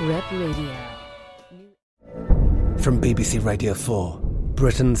SoftRep Radio. From BBC Radio 4,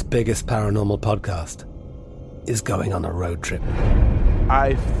 Britain's biggest paranormal podcast is going on a road trip.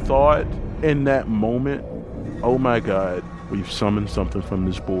 I thought in that moment, oh my God, we've summoned something from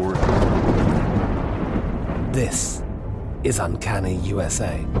this board. This is Uncanny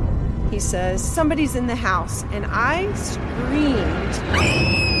USA. He says, somebody's in the house, and I screamed.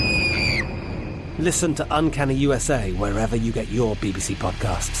 Listen to Uncanny USA wherever you get your BBC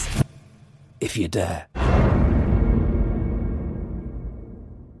podcasts, if you dare.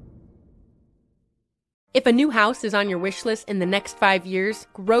 If a new house is on your wish list in the next 5 years,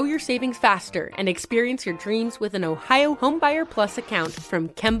 grow your savings faster and experience your dreams with an Ohio Homebuyer Plus account from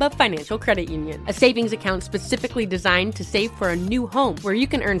Kemba Financial Credit Union. A savings account specifically designed to save for a new home, where you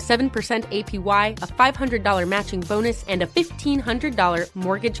can earn 7% APY, a $500 matching bonus, and a $1,500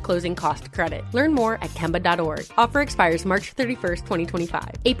 mortgage closing cost credit. Learn more at Kemba.org. Offer expires March 31st, 2025.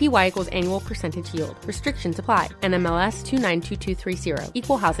 APY equals annual percentage yield. Restrictions apply. NMLS 292230.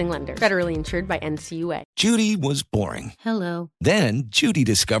 Equal housing lender. Federally insured by NCUA. Judy was boring. Hello. Then Judy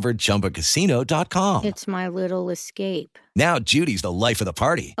discovered ChumbaCasino.com. It's my little escape. Now Judy's the life of the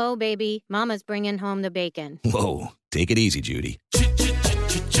party. Oh, baby, mama's bringing home the bacon. Whoa, take it easy, Judy.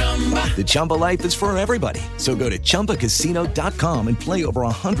 The Chumba life is for everybody. So go to ChumbaCasino.com and play over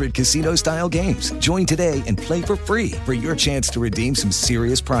 100 casino-style games. Join today and play for free for your chance to redeem some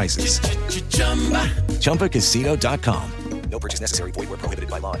serious prizes. ChumbaCasino.com. No purchase necessary. Void where prohibited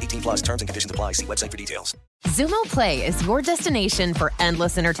by law. 18 plus terms and conditions apply. See website for details. Xumo Play is your destination for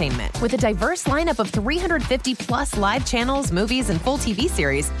endless entertainment. With a diverse lineup of 350 plus live channels, movies, and full TV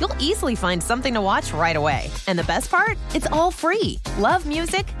series, you'll easily find something to watch right away. And the best part? It's all free. Love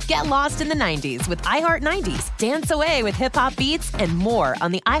music? Get lost in the 90s with iHeart 90s. Dance away with hip-hop beats and more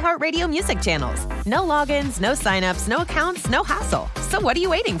on the iHeartRadio music channels. No logins, no signups, no accounts, no hassle. So what are you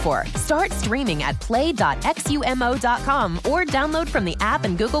waiting for? Start streaming at play.xumo.com or download from the app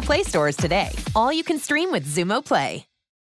and Google Play stores today. All you can stream with Xumo Play.